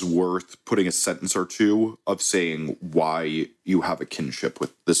is worth putting a sentence or two of saying why you have a kinship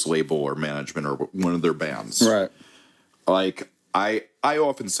with this label or management or one of their bands. Right. Like, I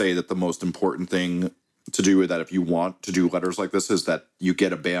often say that the most important thing to do with that, if you want to do letters like this, is that you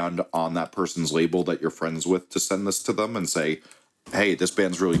get a band on that person's label that you're friends with to send this to them and say, hey, this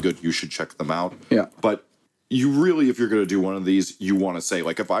band's really good. You should check them out. Yeah. But you really, if you're going to do one of these, you want to say,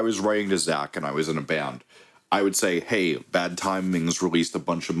 like, if I was writing to Zach and I was in a band, I would say, hey, Bad Timings released a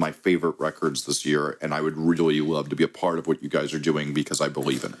bunch of my favorite records this year, and I would really love to be a part of what you guys are doing because I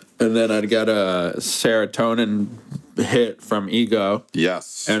believe in it. And then I'd get a serotonin hit from Ego.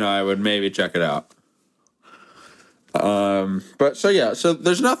 Yes. And I would maybe check it out. So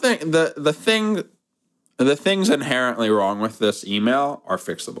there's nothing, the things inherently wrong with this email are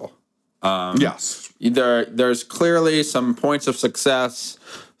fixable. Yes. There's clearly some points of success.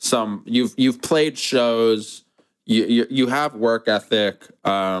 You've played shows. You have work ethic.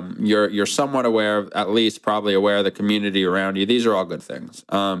 You're somewhat aware, at least probably aware of the community around you. These are all good things.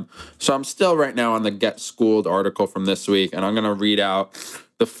 So I'm still right now on the Get Schooled article from this week, and I'm going to read out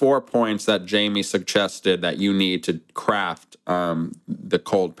the 4 points that Jamie suggested that you need to craft the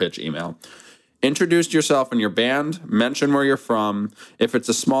cold pitch email. Introduce yourself and your band. Mention where you're from. If it's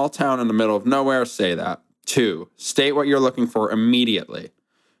a small town in the middle of nowhere, say that. 2, state what you're looking for immediately.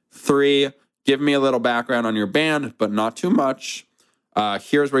 3, give me a little background on your band, but not too much.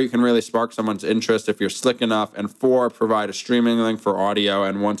 Here's where you can really spark someone's interest if you're slick enough. And 4, provide a streaming link for audio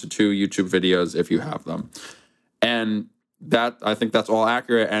and 1 to 2 YouTube videos if you have them. And that, I think that's all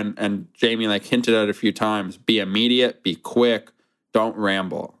accurate. And Jamie hinted at it a few times. Be immediate, be quick, don't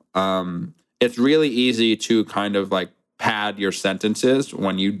ramble. It's really easy to kind of pad your sentences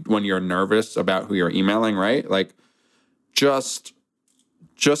when you're nervous about who you're emailing, right? Just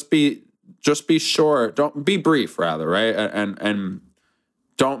be short. Don't be brief, rather, right? And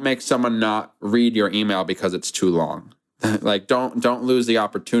don't make someone not read your email because it's too long. Don't lose the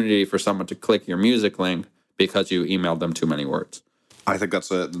opportunity for someone to click your music link because you emailed them too many words. I think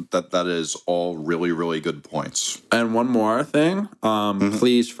that is all really, really good points. And one more thing,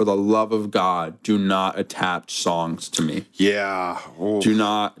 please, for the love of God, do not attach songs to me. Yeah. Oof.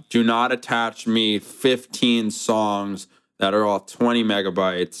 Do not attach me 15 songs that are all 20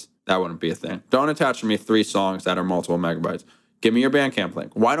 megabytes That wouldn't be a thing. Don't attach to me 3 songs that are multiple megabytes. Give me your Bandcamp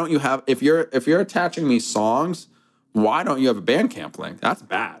link. Why don't you have, if you're attaching me songs, why don't you have a Bandcamp link? That's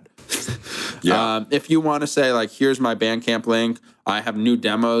bad. Yeah. If you want to say, like, here's my Bandcamp link, I have new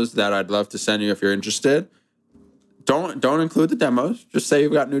demos that I'd love to send you if you're interested. Don't include the demos. Just say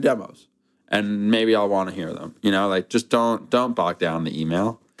you've got new demos, and maybe I'll want to hear them. You know, like, just don't bog down the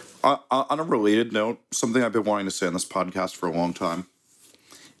email. On a related note, something I've been wanting to say on this podcast for a long time.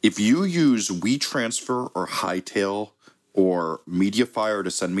 If you use WeTransfer or Hightail or Mediafire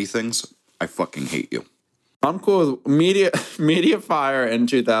to send me things, I fucking hate you. I'm cool with Mediafire in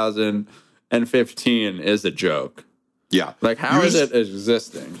 2015 is a joke. Yeah. Like, how is it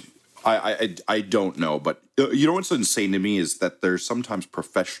existing? I don't know, but you know what's insane to me is that there's sometimes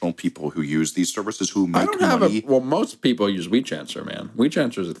professional people who use these services who make money. Well, most people use WeTransfer, man.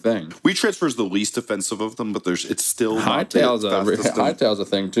 WeTransfer is a thing. WeTransfer is the least offensive of them, but it's still Hightail's a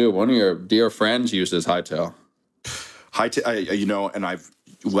thing too. One of your dear friends uses Hightail. Hightail, and I've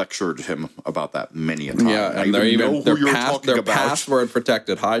lectured him about that many a time. Yeah, and they're password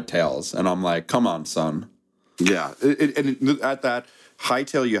protected Hightails, and I'm like, come on, son. Yeah, and at that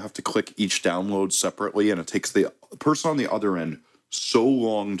Hightail, you have to click each download separately, and it takes the person on the other end so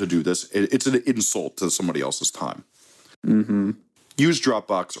long to do this. It's an insult to somebody else's time. Mm-hmm. Use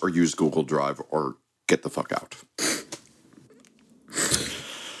Dropbox or use Google Drive or get the fuck out.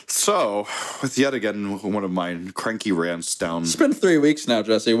 So, with yet again one of my cranky rants down. It's been 3 weeks now,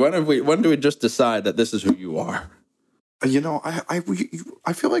 Jesse. When do we just decide that this is who you are? You know, I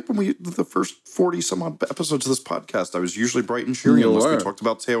feel like when the first 40 some odd episodes of this podcast, I was usually bright and cheery unless we talked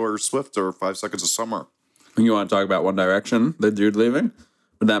about Taylor Swift or 5 Seconds of Summer. You want to talk about One Direction, the dude leaving?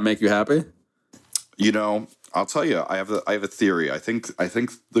 Would that make you happy? You know, I'll tell you, I have a theory. I think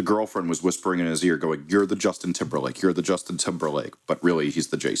the girlfriend was whispering in his ear, going, "You're the Justin Timberlake. You're the Justin Timberlake," but really, he's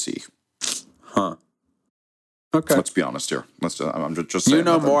the JC. Huh. Okay. Let's be honest here. I'm just saying. You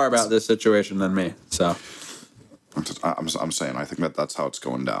know more about this situation than me, so. I'm saying I think that's how it's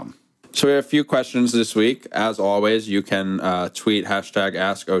going down. So we have a few questions this week. As always, you can tweet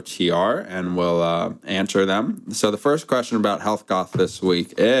 #AskOTR and we'll answer them. So the first question about Health Goth this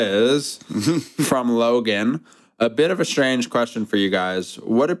week is from Logan. A bit of a strange question for you guys.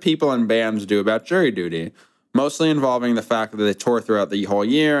 What do people in bands do about jury duty? Mostly involving the fact that they tour throughout the whole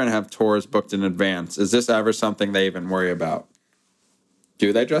year and have tours booked in advance. Is this ever something they even worry about?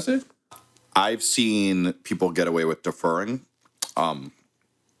 Do they, Jesse? I've seen people get away with deferring. The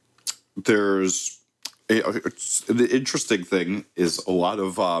interesting thing is a lot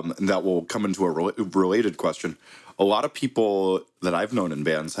of, that will come into a related question. A lot of people that I've known in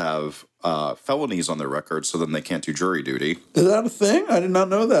bands have felonies on their record, so then they can't do jury duty. Is that a thing? I did not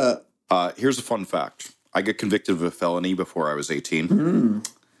know that. Here's a fun fact. I got convicted of a felony before I was 18.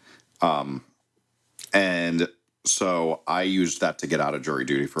 And so I used that to get out of jury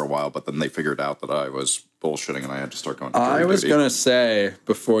duty for a while, but then they figured out that I was bullshitting and I had to start going to jury duty. I was going to say,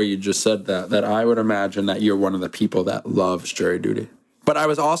 before you just said that I would imagine that you're one of the people that loves jury duty. But I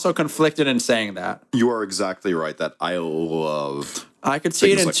was also conflicted in saying that. You are exactly right that I love. I could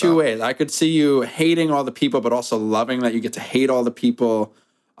see it in two ways. I could see you hating all the people, but also loving that you get to hate all the people.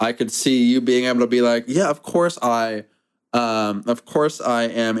 I could see you being able to be like, yeah, of course I am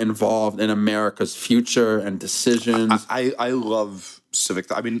involved in America's future and decisions. I love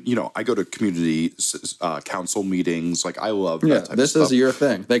civic. I mean, I go to community council meetings. Like, I love that type of stuff. This is your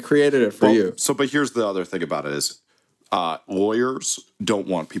thing. They created it for you. But here's the other thing about it is lawyers don't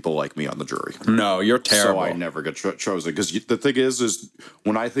want people like me on the jury. No, you're terrible. So I never get chosen. Because the thing is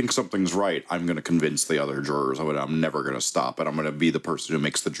when I think something's right, I'm going to convince the other jurors. I'm never going to stop. And I'm going to be the person who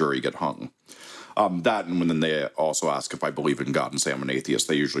makes the jury get hung. That, and when they also ask if I believe in God and say I'm an atheist,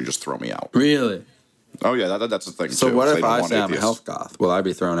 they usually just throw me out. Really? Oh, yeah, that's the thing, so too. What if I say I'm a health goth? Will I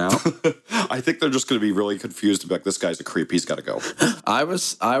be thrown out? I think they're just going to be really confused about this guy's a creep. He's got to go. I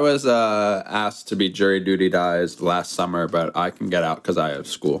was asked to be jury duty-ized last summer, but I can get out because I have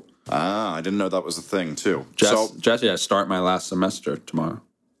school. Ah, I didn't know that was a thing, too. Jesse, I start my last semester tomorrow.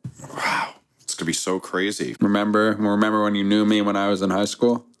 Wow. It's going to be so crazy. Remember when you knew me when I was in high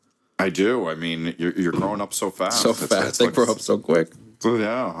school? I do. I mean, you're growing up so fast. They grow up so quick.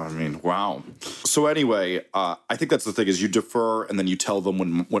 Yeah, I mean, wow. So anyway, I think that's the thing is you defer and then you tell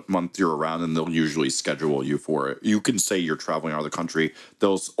them what month you're around and they'll usually schedule you for it. You can say you're traveling out of the country.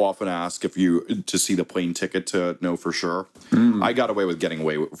 They'll often ask if to see the plane ticket to know for sure. I got away with getting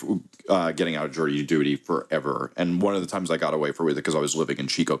out of jury duty forever. And one of the times I got away with it because I was living in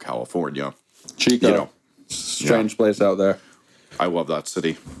Chico, California. Chico. Strange place out there. I love that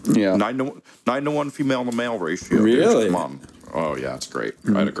city. Yeah. 9 to 1 female to male ratio. Really? Dude. Come on. Oh, yeah, it's great.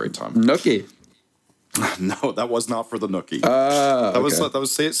 I had a great time. Nookie. No, that was not for the Nookie. That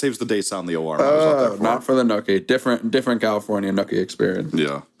was Saves the Day Sound the Alarm. I was out there for. Not for the Nookie. Different California Nookie experience.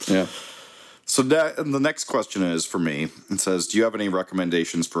 Yeah. So the next question is for me. It says, do you have any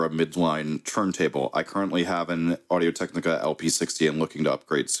recommendations for a midline turntable? I currently have an Audio-Technica LP60 and looking to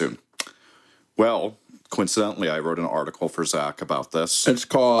upgrade soon. Well, coincidentally, I wrote an article for Zach about this. It's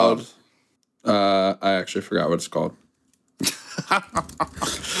called... I actually forgot what it's called.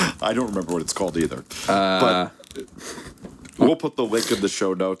 I don't remember what it's called either. But we'll put the link in the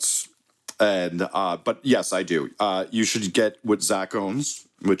show notes. And but yes, I do. You should get what Zach owns,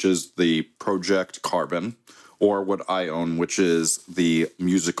 which is the Project Carbon, or what I own, which is the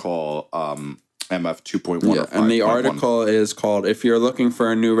Musical MF 2.1. Yeah, and the article is called "If You're Looking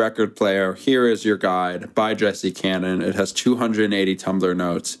for a New Record Player, Here Is Your Guide" by Jesse Cannon. It has 280 Tumblr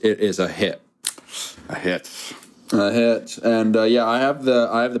notes. It is a hit. A hit. And I have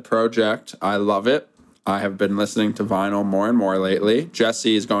the Project. I love it. I have been listening to vinyl more and more lately.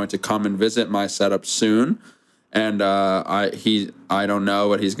 Jesse is going to come and visit my setup soon, and I don't know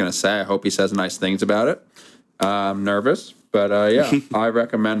what he's going to say. I hope he says nice things about it. I'm nervous, but I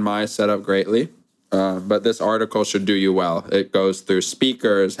recommend my setup greatly. But this article should do you well. It goes through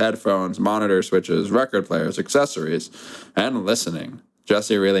speakers, headphones, monitor switches, record players, accessories, and listening.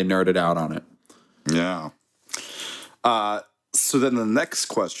 Jesse really nerded out on it. Yeah. So then the next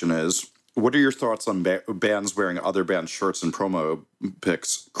question is, what are your thoughts on bands wearing other bands' shirts and promo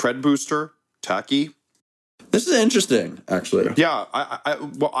pics? Cred booster? Tacky? This is interesting, actually. Yeah.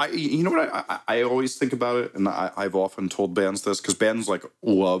 You know what? I always think about it, and I've often told bands this, because bands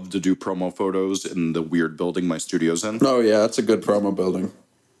love to do promo photos in the weird building my studio's in. Oh, yeah. It's a good promo building.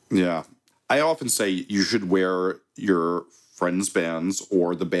 Yeah. I often say you should wear your friends' bands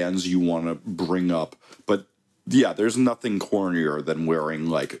or the bands you want to bring up. But yeah, there's nothing cornier than wearing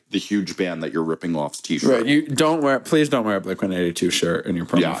the huge band that you're ripping off's t-shirt. Right. Please don't wear a Blink-182 shirt in your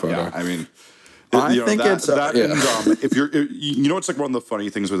promo photo. Yeah. I mean, if you're, it's one of the funny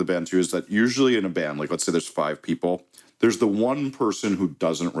things with a band too is that usually in a band, let's say there's 5 people, there's the one person who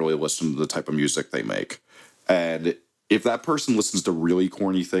doesn't really listen to the type of music they make, and if that person listens to really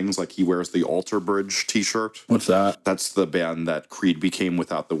corny things, like he wears the Alter Bridge t-shirt. What's that? That's the band that Creed became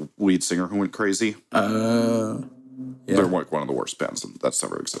without the lead singer who went crazy. Yeah. They're one of the worst bands that's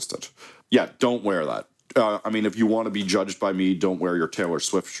ever existed. Yeah, don't wear that. If you want to be judged by me, don't wear your Taylor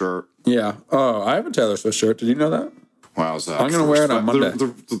Swift shirt. Yeah. Oh, I have a Taylor Swift shirt. Did you know that? Wow, Zach. I'm going to wear it on Monday.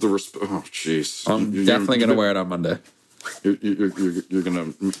 Oh, jeez. I'm definitely going to wear it on Monday. You're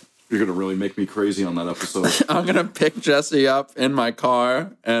going to really make me crazy on that episode. I'm going to pick Jesse up in my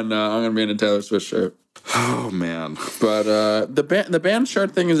car, and I'm going to be in a Taylor Swift shirt. Oh, man. But the band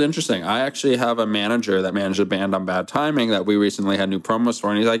shirt thing is interesting. I actually have a manager that managed a band on Bad Timing that we recently had new promos for,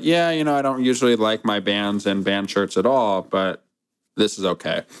 and he's like, yeah, I don't usually like my bands and band shirts at all, but this is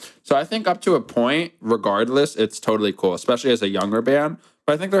okay. So I think up to a point, regardless, it's totally cool, especially as a younger band.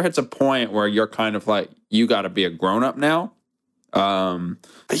 But I think there hits a point where you're kind of you got to be a grown-up now.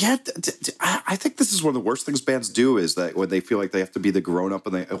 Yeah, I think this is one of the worst things bands do is that when they feel like they have to be the grown up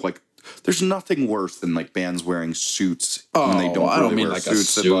and they there's nothing worse than bands wearing suits when they don't really wear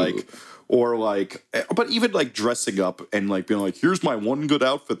suits and but even dressing up and being here's my one good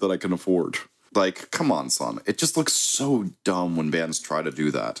outfit that I can afford. Come on, son. It just looks so dumb when bands try to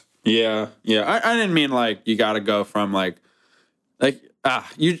do that. Yeah. I didn't mean you got to go from more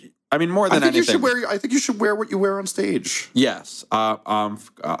than anything. I think you should wear what you wear on stage. Yes,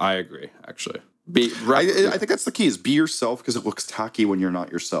 I agree. Actually, I think that's the key: is be yourself, because it looks tacky when you're not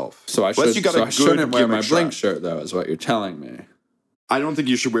yourself. So I shouldn't wear my Blink shirt, though, is what you're telling me. I don't think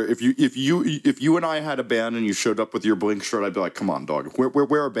you should wear. If you and I had a band and you showed up with your Blink shirt, I'd be like, come on, dog,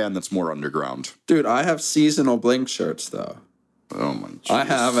 wear a band that's more underground. Dude, I have seasonal Blink shirts though. Oh my! Geez. I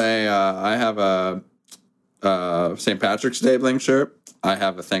have a St. Patrick's Day Blink shirt. I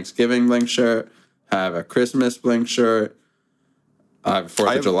have a Thanksgiving Blink shirt. I have a Christmas Blink shirt. I have a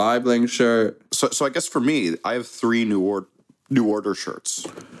 4th of July Blink shirt. So I guess for me, I have 3 New Order shirts.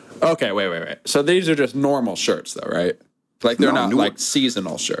 Okay, wait. So these are just normal shirts, though, right? They're not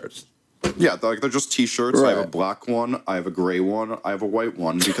seasonal shirts. Yeah, they're just T-shirts. Right. I have a black one. I have a gray one. I have a white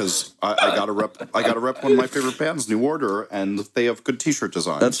one because I got to rep. I got to rep one of my favorite bands, New Order, and they have good T-shirt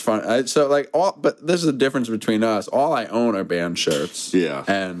design. That's fun. But this is the difference between us. All I own are band shirts. Yeah,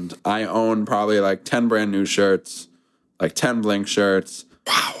 and I own probably 10 brand new shirts, 10 Blink shirts.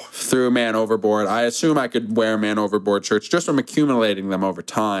 Wow. Through Man Overboard. I assume I could wear Man Overboard shirts just from accumulating them over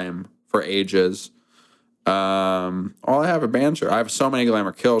time for ages. All I have are band shirts. I have so many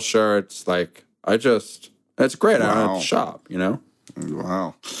Glamour Kill shirts. It's It's great. I don't have to shop, you know?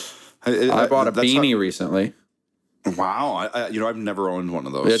 Wow. I bought a beanie recently. Wow. I've never owned one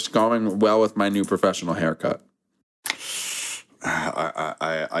of those. It's going well with my new professional haircut.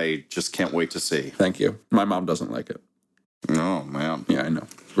 I just can't wait to see. Thank you. My mom doesn't like it. Oh man. Yeah, I know.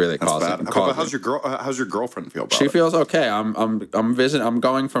 Really causing. How's your girlfriend feel about it? She feels okay. I'm visiting. I'm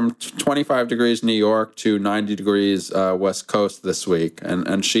going from 25 degrees New York to 90 degrees West Coast this week,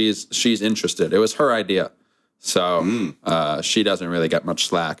 and she's interested. It was her idea, so she doesn't really get much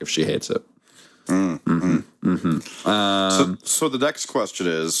slack if she hates it. So the next question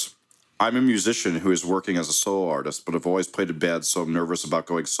is, I'm a musician who is working as a solo artist, but I've always played in bands, so I'm nervous about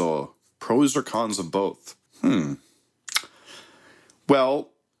going solo. Pros or cons of both? Well,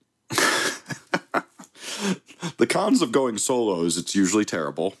 the cons of going solo is it's usually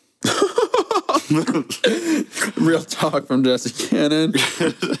terrible. Real talk from Jesse Cannon.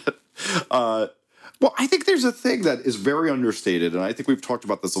 Well, I think there's a thing that is very understated, and I think we've talked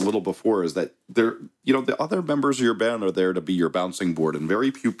about this a little before, is that the other members of your band are there to be your bouncing board, and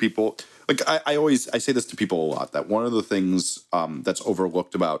very few people, like I say this to people a lot, that one of the things that's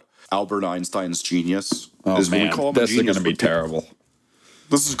overlooked about Albert Einstein's genius is when we call him a genius. This is going to be terrible.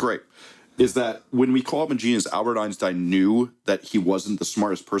 This is great. Is that when we call him a genius, Albert Einstein knew that he wasn't the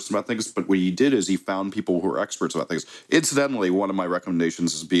smartest person about things, but what he did is he found people who are experts about things. Incidentally, one of my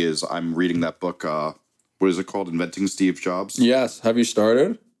recommendations is I'm reading that book, what is it called? Inventing Steve Jobs? Yes. Have you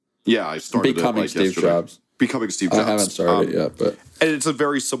started? Yeah, I started Becoming Steve Jobs. Becoming Steve Jobs. I haven't started it yet, but... And it's a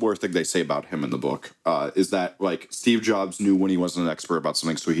very similar thing they say about him in the book, is that, like, Steve Jobs knew when he wasn't an expert about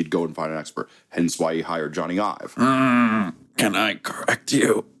something, so he'd go and find an expert, hence why he hired Johnny Ive. Can I correct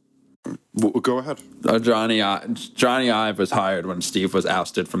you? Well, go ahead. Johnny Ive was hired when Steve was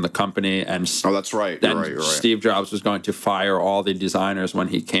ousted from the company, and that's right. You're right. Steve Jobs was going to fire all the designers when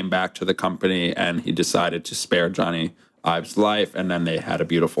he came back to the company, and he decided to spare Johnny Ive's life, and then they had a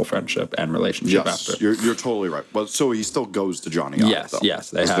beautiful friendship and relationship after. You're totally right. Well, so he still goes to Johnny Ive. Yes,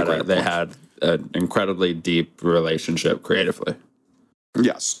 they had an incredibly deep relationship creatively.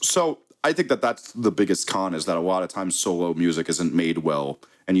 Yes, so I think that's the biggest con, is that a lot of times solo music isn't made well.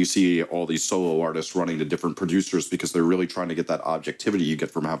 And you see all these solo artists running to different producers because they're really trying to get that objectivity you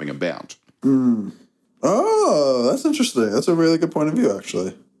get from having a band. Oh, that's interesting. That's a really good point of view,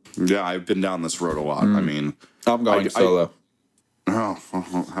 actually. Yeah, I've been down this road a lot. I mean... I'm going solo. Well,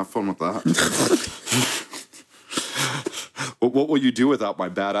 have fun with that. What will you do without my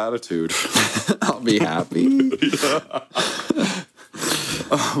bad attitude? I'll be happy.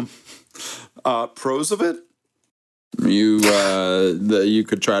 Pros of it? You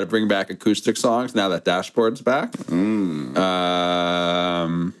could try to bring back acoustic songs now that Dashboard's back.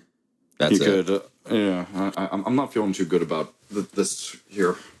 That's it. Yeah, I'm not feeling too good about this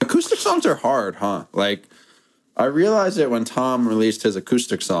here. Acoustic songs are hard, huh? Like, I realized it when Tom released his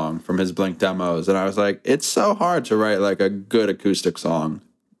acoustic song from his Blink demos, and I was like, it's so hard to write like a good acoustic song.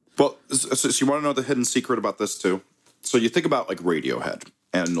 Well, so you want to know the hidden secret about this too? So you think about like Radiohead.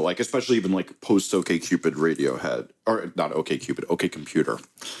 And like, especially even like post OkCupid Radiohead, or not OkCupid, OK Computer.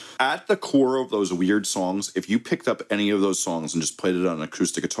 At the core of those weird songs, if you picked up any of those songs and just played it on an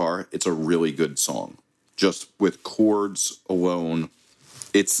acoustic guitar, it's a really good song. Just with chords alone,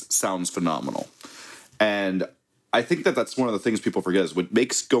 it sounds phenomenal. And I think that's one of the things people forget is what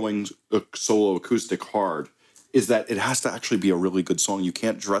makes going solo acoustic hard is that it has to actually be a really good song. You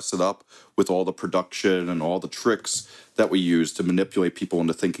can't dress it up with all the production and all the tricks that we use to manipulate people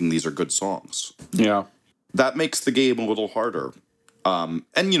into thinking these are good songs. Yeah. That makes the game a little harder. And,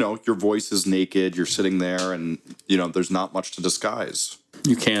 your voice is naked, you're sitting there, and, there's not much to disguise.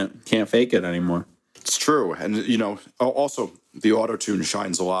 You can't fake it anymore. It's true. And, also, the auto-tune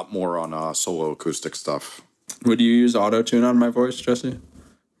shines a lot more on solo acoustic stuff. Would you use auto-tune on my voice, Jesse?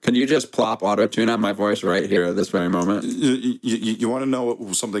 Can you just plop auto-tune on my voice right here at this very moment? You want to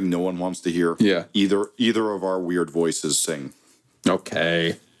know something no one wants to hear? Yeah. Either of our weird voices sing.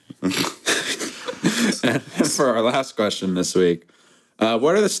 Okay. And for our last question this week,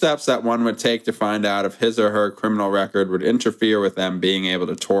 what are the steps that one would take to find out if his or her criminal record would interfere with them being able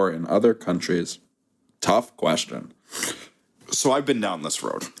to tour in other countries? Tough question. So I've been down this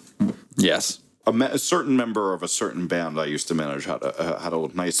road. Yes. A certain member of a certain band I used to manage had a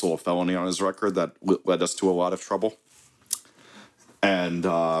nice little felony on his record that led us to a lot of trouble. And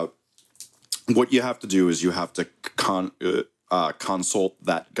what you have to do is you have to consult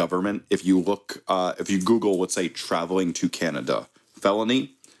that government. If you Google, let's say, traveling to Canada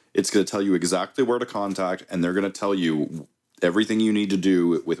felony, it's going to tell you exactly where to contact, and they're going to tell you everything you need to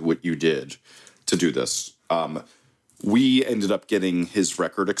do with what you did to do this. We ended up getting his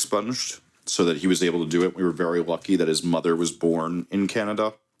record expunged. so that he was able to do it. We were very lucky that his mother was born in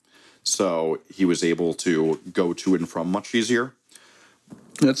Canada, so he was able to go to and from much easier.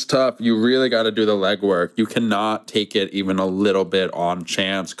 It's tough. You really got to do the legwork. You cannot take it even a little bit on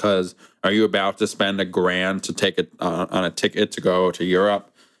chance, because are you about to spend $1,000 to take it on a ticket to go to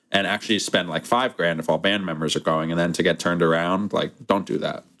Europe and actually spend like $5,000 if all band members are going, and then to get turned around? Like, don't do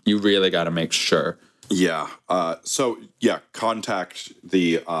that. You really got to make sure. Yeah. Contact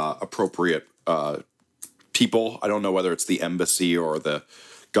the appropriate people. I don't know whether it's the embassy or the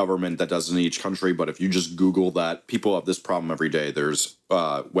government that does in each country, but if you just Google that, people have this problem every day. There's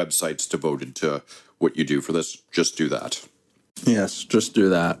websites devoted to what you do for this. Just do that. Yes, just do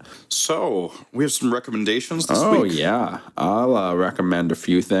that. So we have some recommendations this week. Oh, yeah. I'll recommend a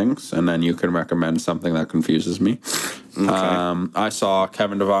few things, and then you can recommend something that confuses me. Okay. I saw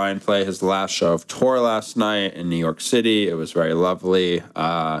Kevin Devine play his last show of tour last night in New York City. It was very lovely.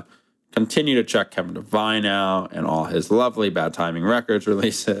 Continue to check Kevin Devine out and all his lovely Bad Timing Records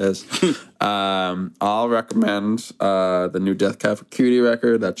releases. I'll recommend the new Death Cab for Cutie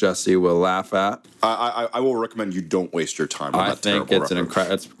record that Jesse will laugh at. I will recommend you don't waste your time on that. I think it's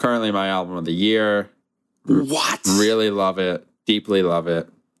it's currently my album of the year. What? Really love it. Deeply love it.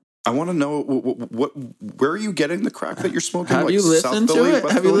 I want to know where are you getting the crack that you're smoking? Have you listened to it?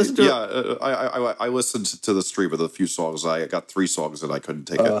 Have you listened to it? Yeah, I listened to the stream with a few songs. I got 3 songs that I couldn't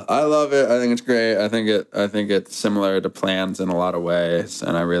take it. I love it. I think it's great. I think it's similar to Plans in a lot of ways,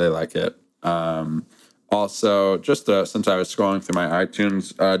 and I really like it. Also, just since I was scrolling through my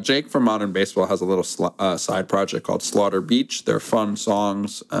iTunes, Jake from Modern Baseball has a little side project called Slaughter Beach. They're fun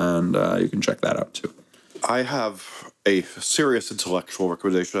songs, and you can check that out too. I have a serious intellectual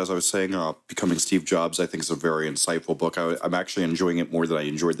recommendation. As I was saying, Becoming Steve Jobs, I think is a very insightful book. I'm actually enjoying it more than I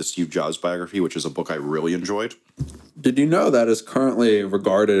enjoyed the Steve Jobs biography, which is a book I really enjoyed. Did you know that is currently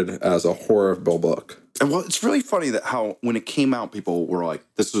regarded as a horrible book? And well, it's really funny that how when it came out, people were like,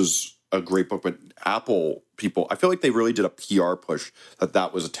 this is a great book, but Apple people, I feel like they really did a PR push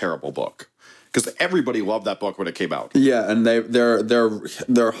that was a terrible book. Because everybody loved that book when it came out. Yeah, and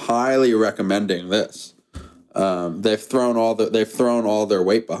they're highly recommending this. They've thrown all their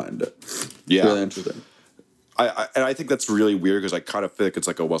weight behind it. Yeah, really interesting. I think that's really weird because I kind of feel like it's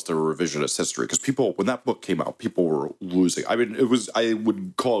like almost a revisionist history. Because people, when that book came out, people were losing. I mean, I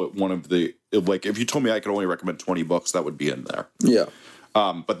would call it one of the, like, if you told me I could only recommend 20 books, that would be in there. Yeah.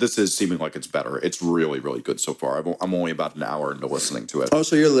 But this is seeming like it's better. It's really, really good so far. I'm only about an hour into listening to it. Oh,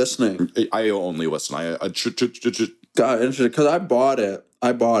 so you're listening? I only listen. God, interesting. Because I bought it.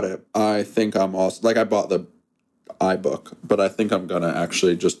 I think I'm also, like, I bought the iBook, but I think I'm going to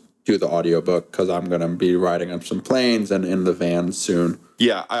actually just do the audiobook because I'm going to be riding on some planes and in the van soon.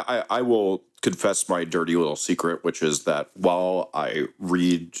 Yeah, I will confess my dirty little secret, which is that while I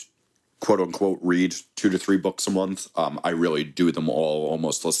read, quote unquote, read 2 to 3 books a month, I really do them all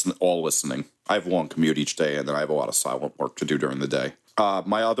listening. I have a long commute each day, and then I have a lot of silent work to do during the day.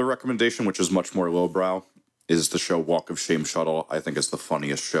 My other recommendation, which is much more lowbrow, is the show Walk of Shame Shuttle. I think it's the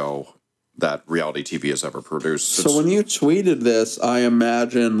funniest show that reality TV has ever produced. So when you tweeted this, I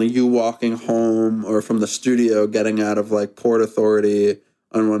imagine you walking home or from the studio, getting out of like Port Authority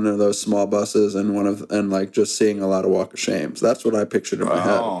on one of those small buses and like just seeing a lot of Walk of Shame. So that's what I pictured in my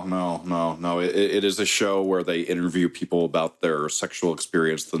head. Oh, no. It is a show where they interview people about their sexual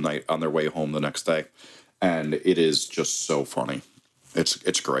experience the night on their way home the next day. And it is just so funny.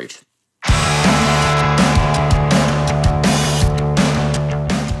 It's great.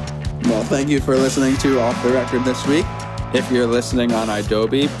 Well, thank you for listening to Off the Record this week. If you're listening on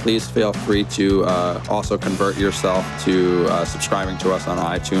Adobe, please feel free to also convert yourself to subscribing to us on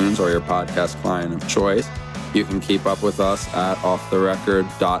iTunes or your podcast client of choice. You can keep up with us at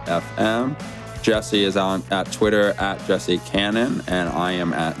offtherecord.fm. Jesse is at Twitter at Jesse Cannon, and I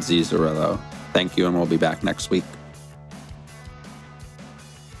am at Zzarillo. Thank you, and we'll be back next week.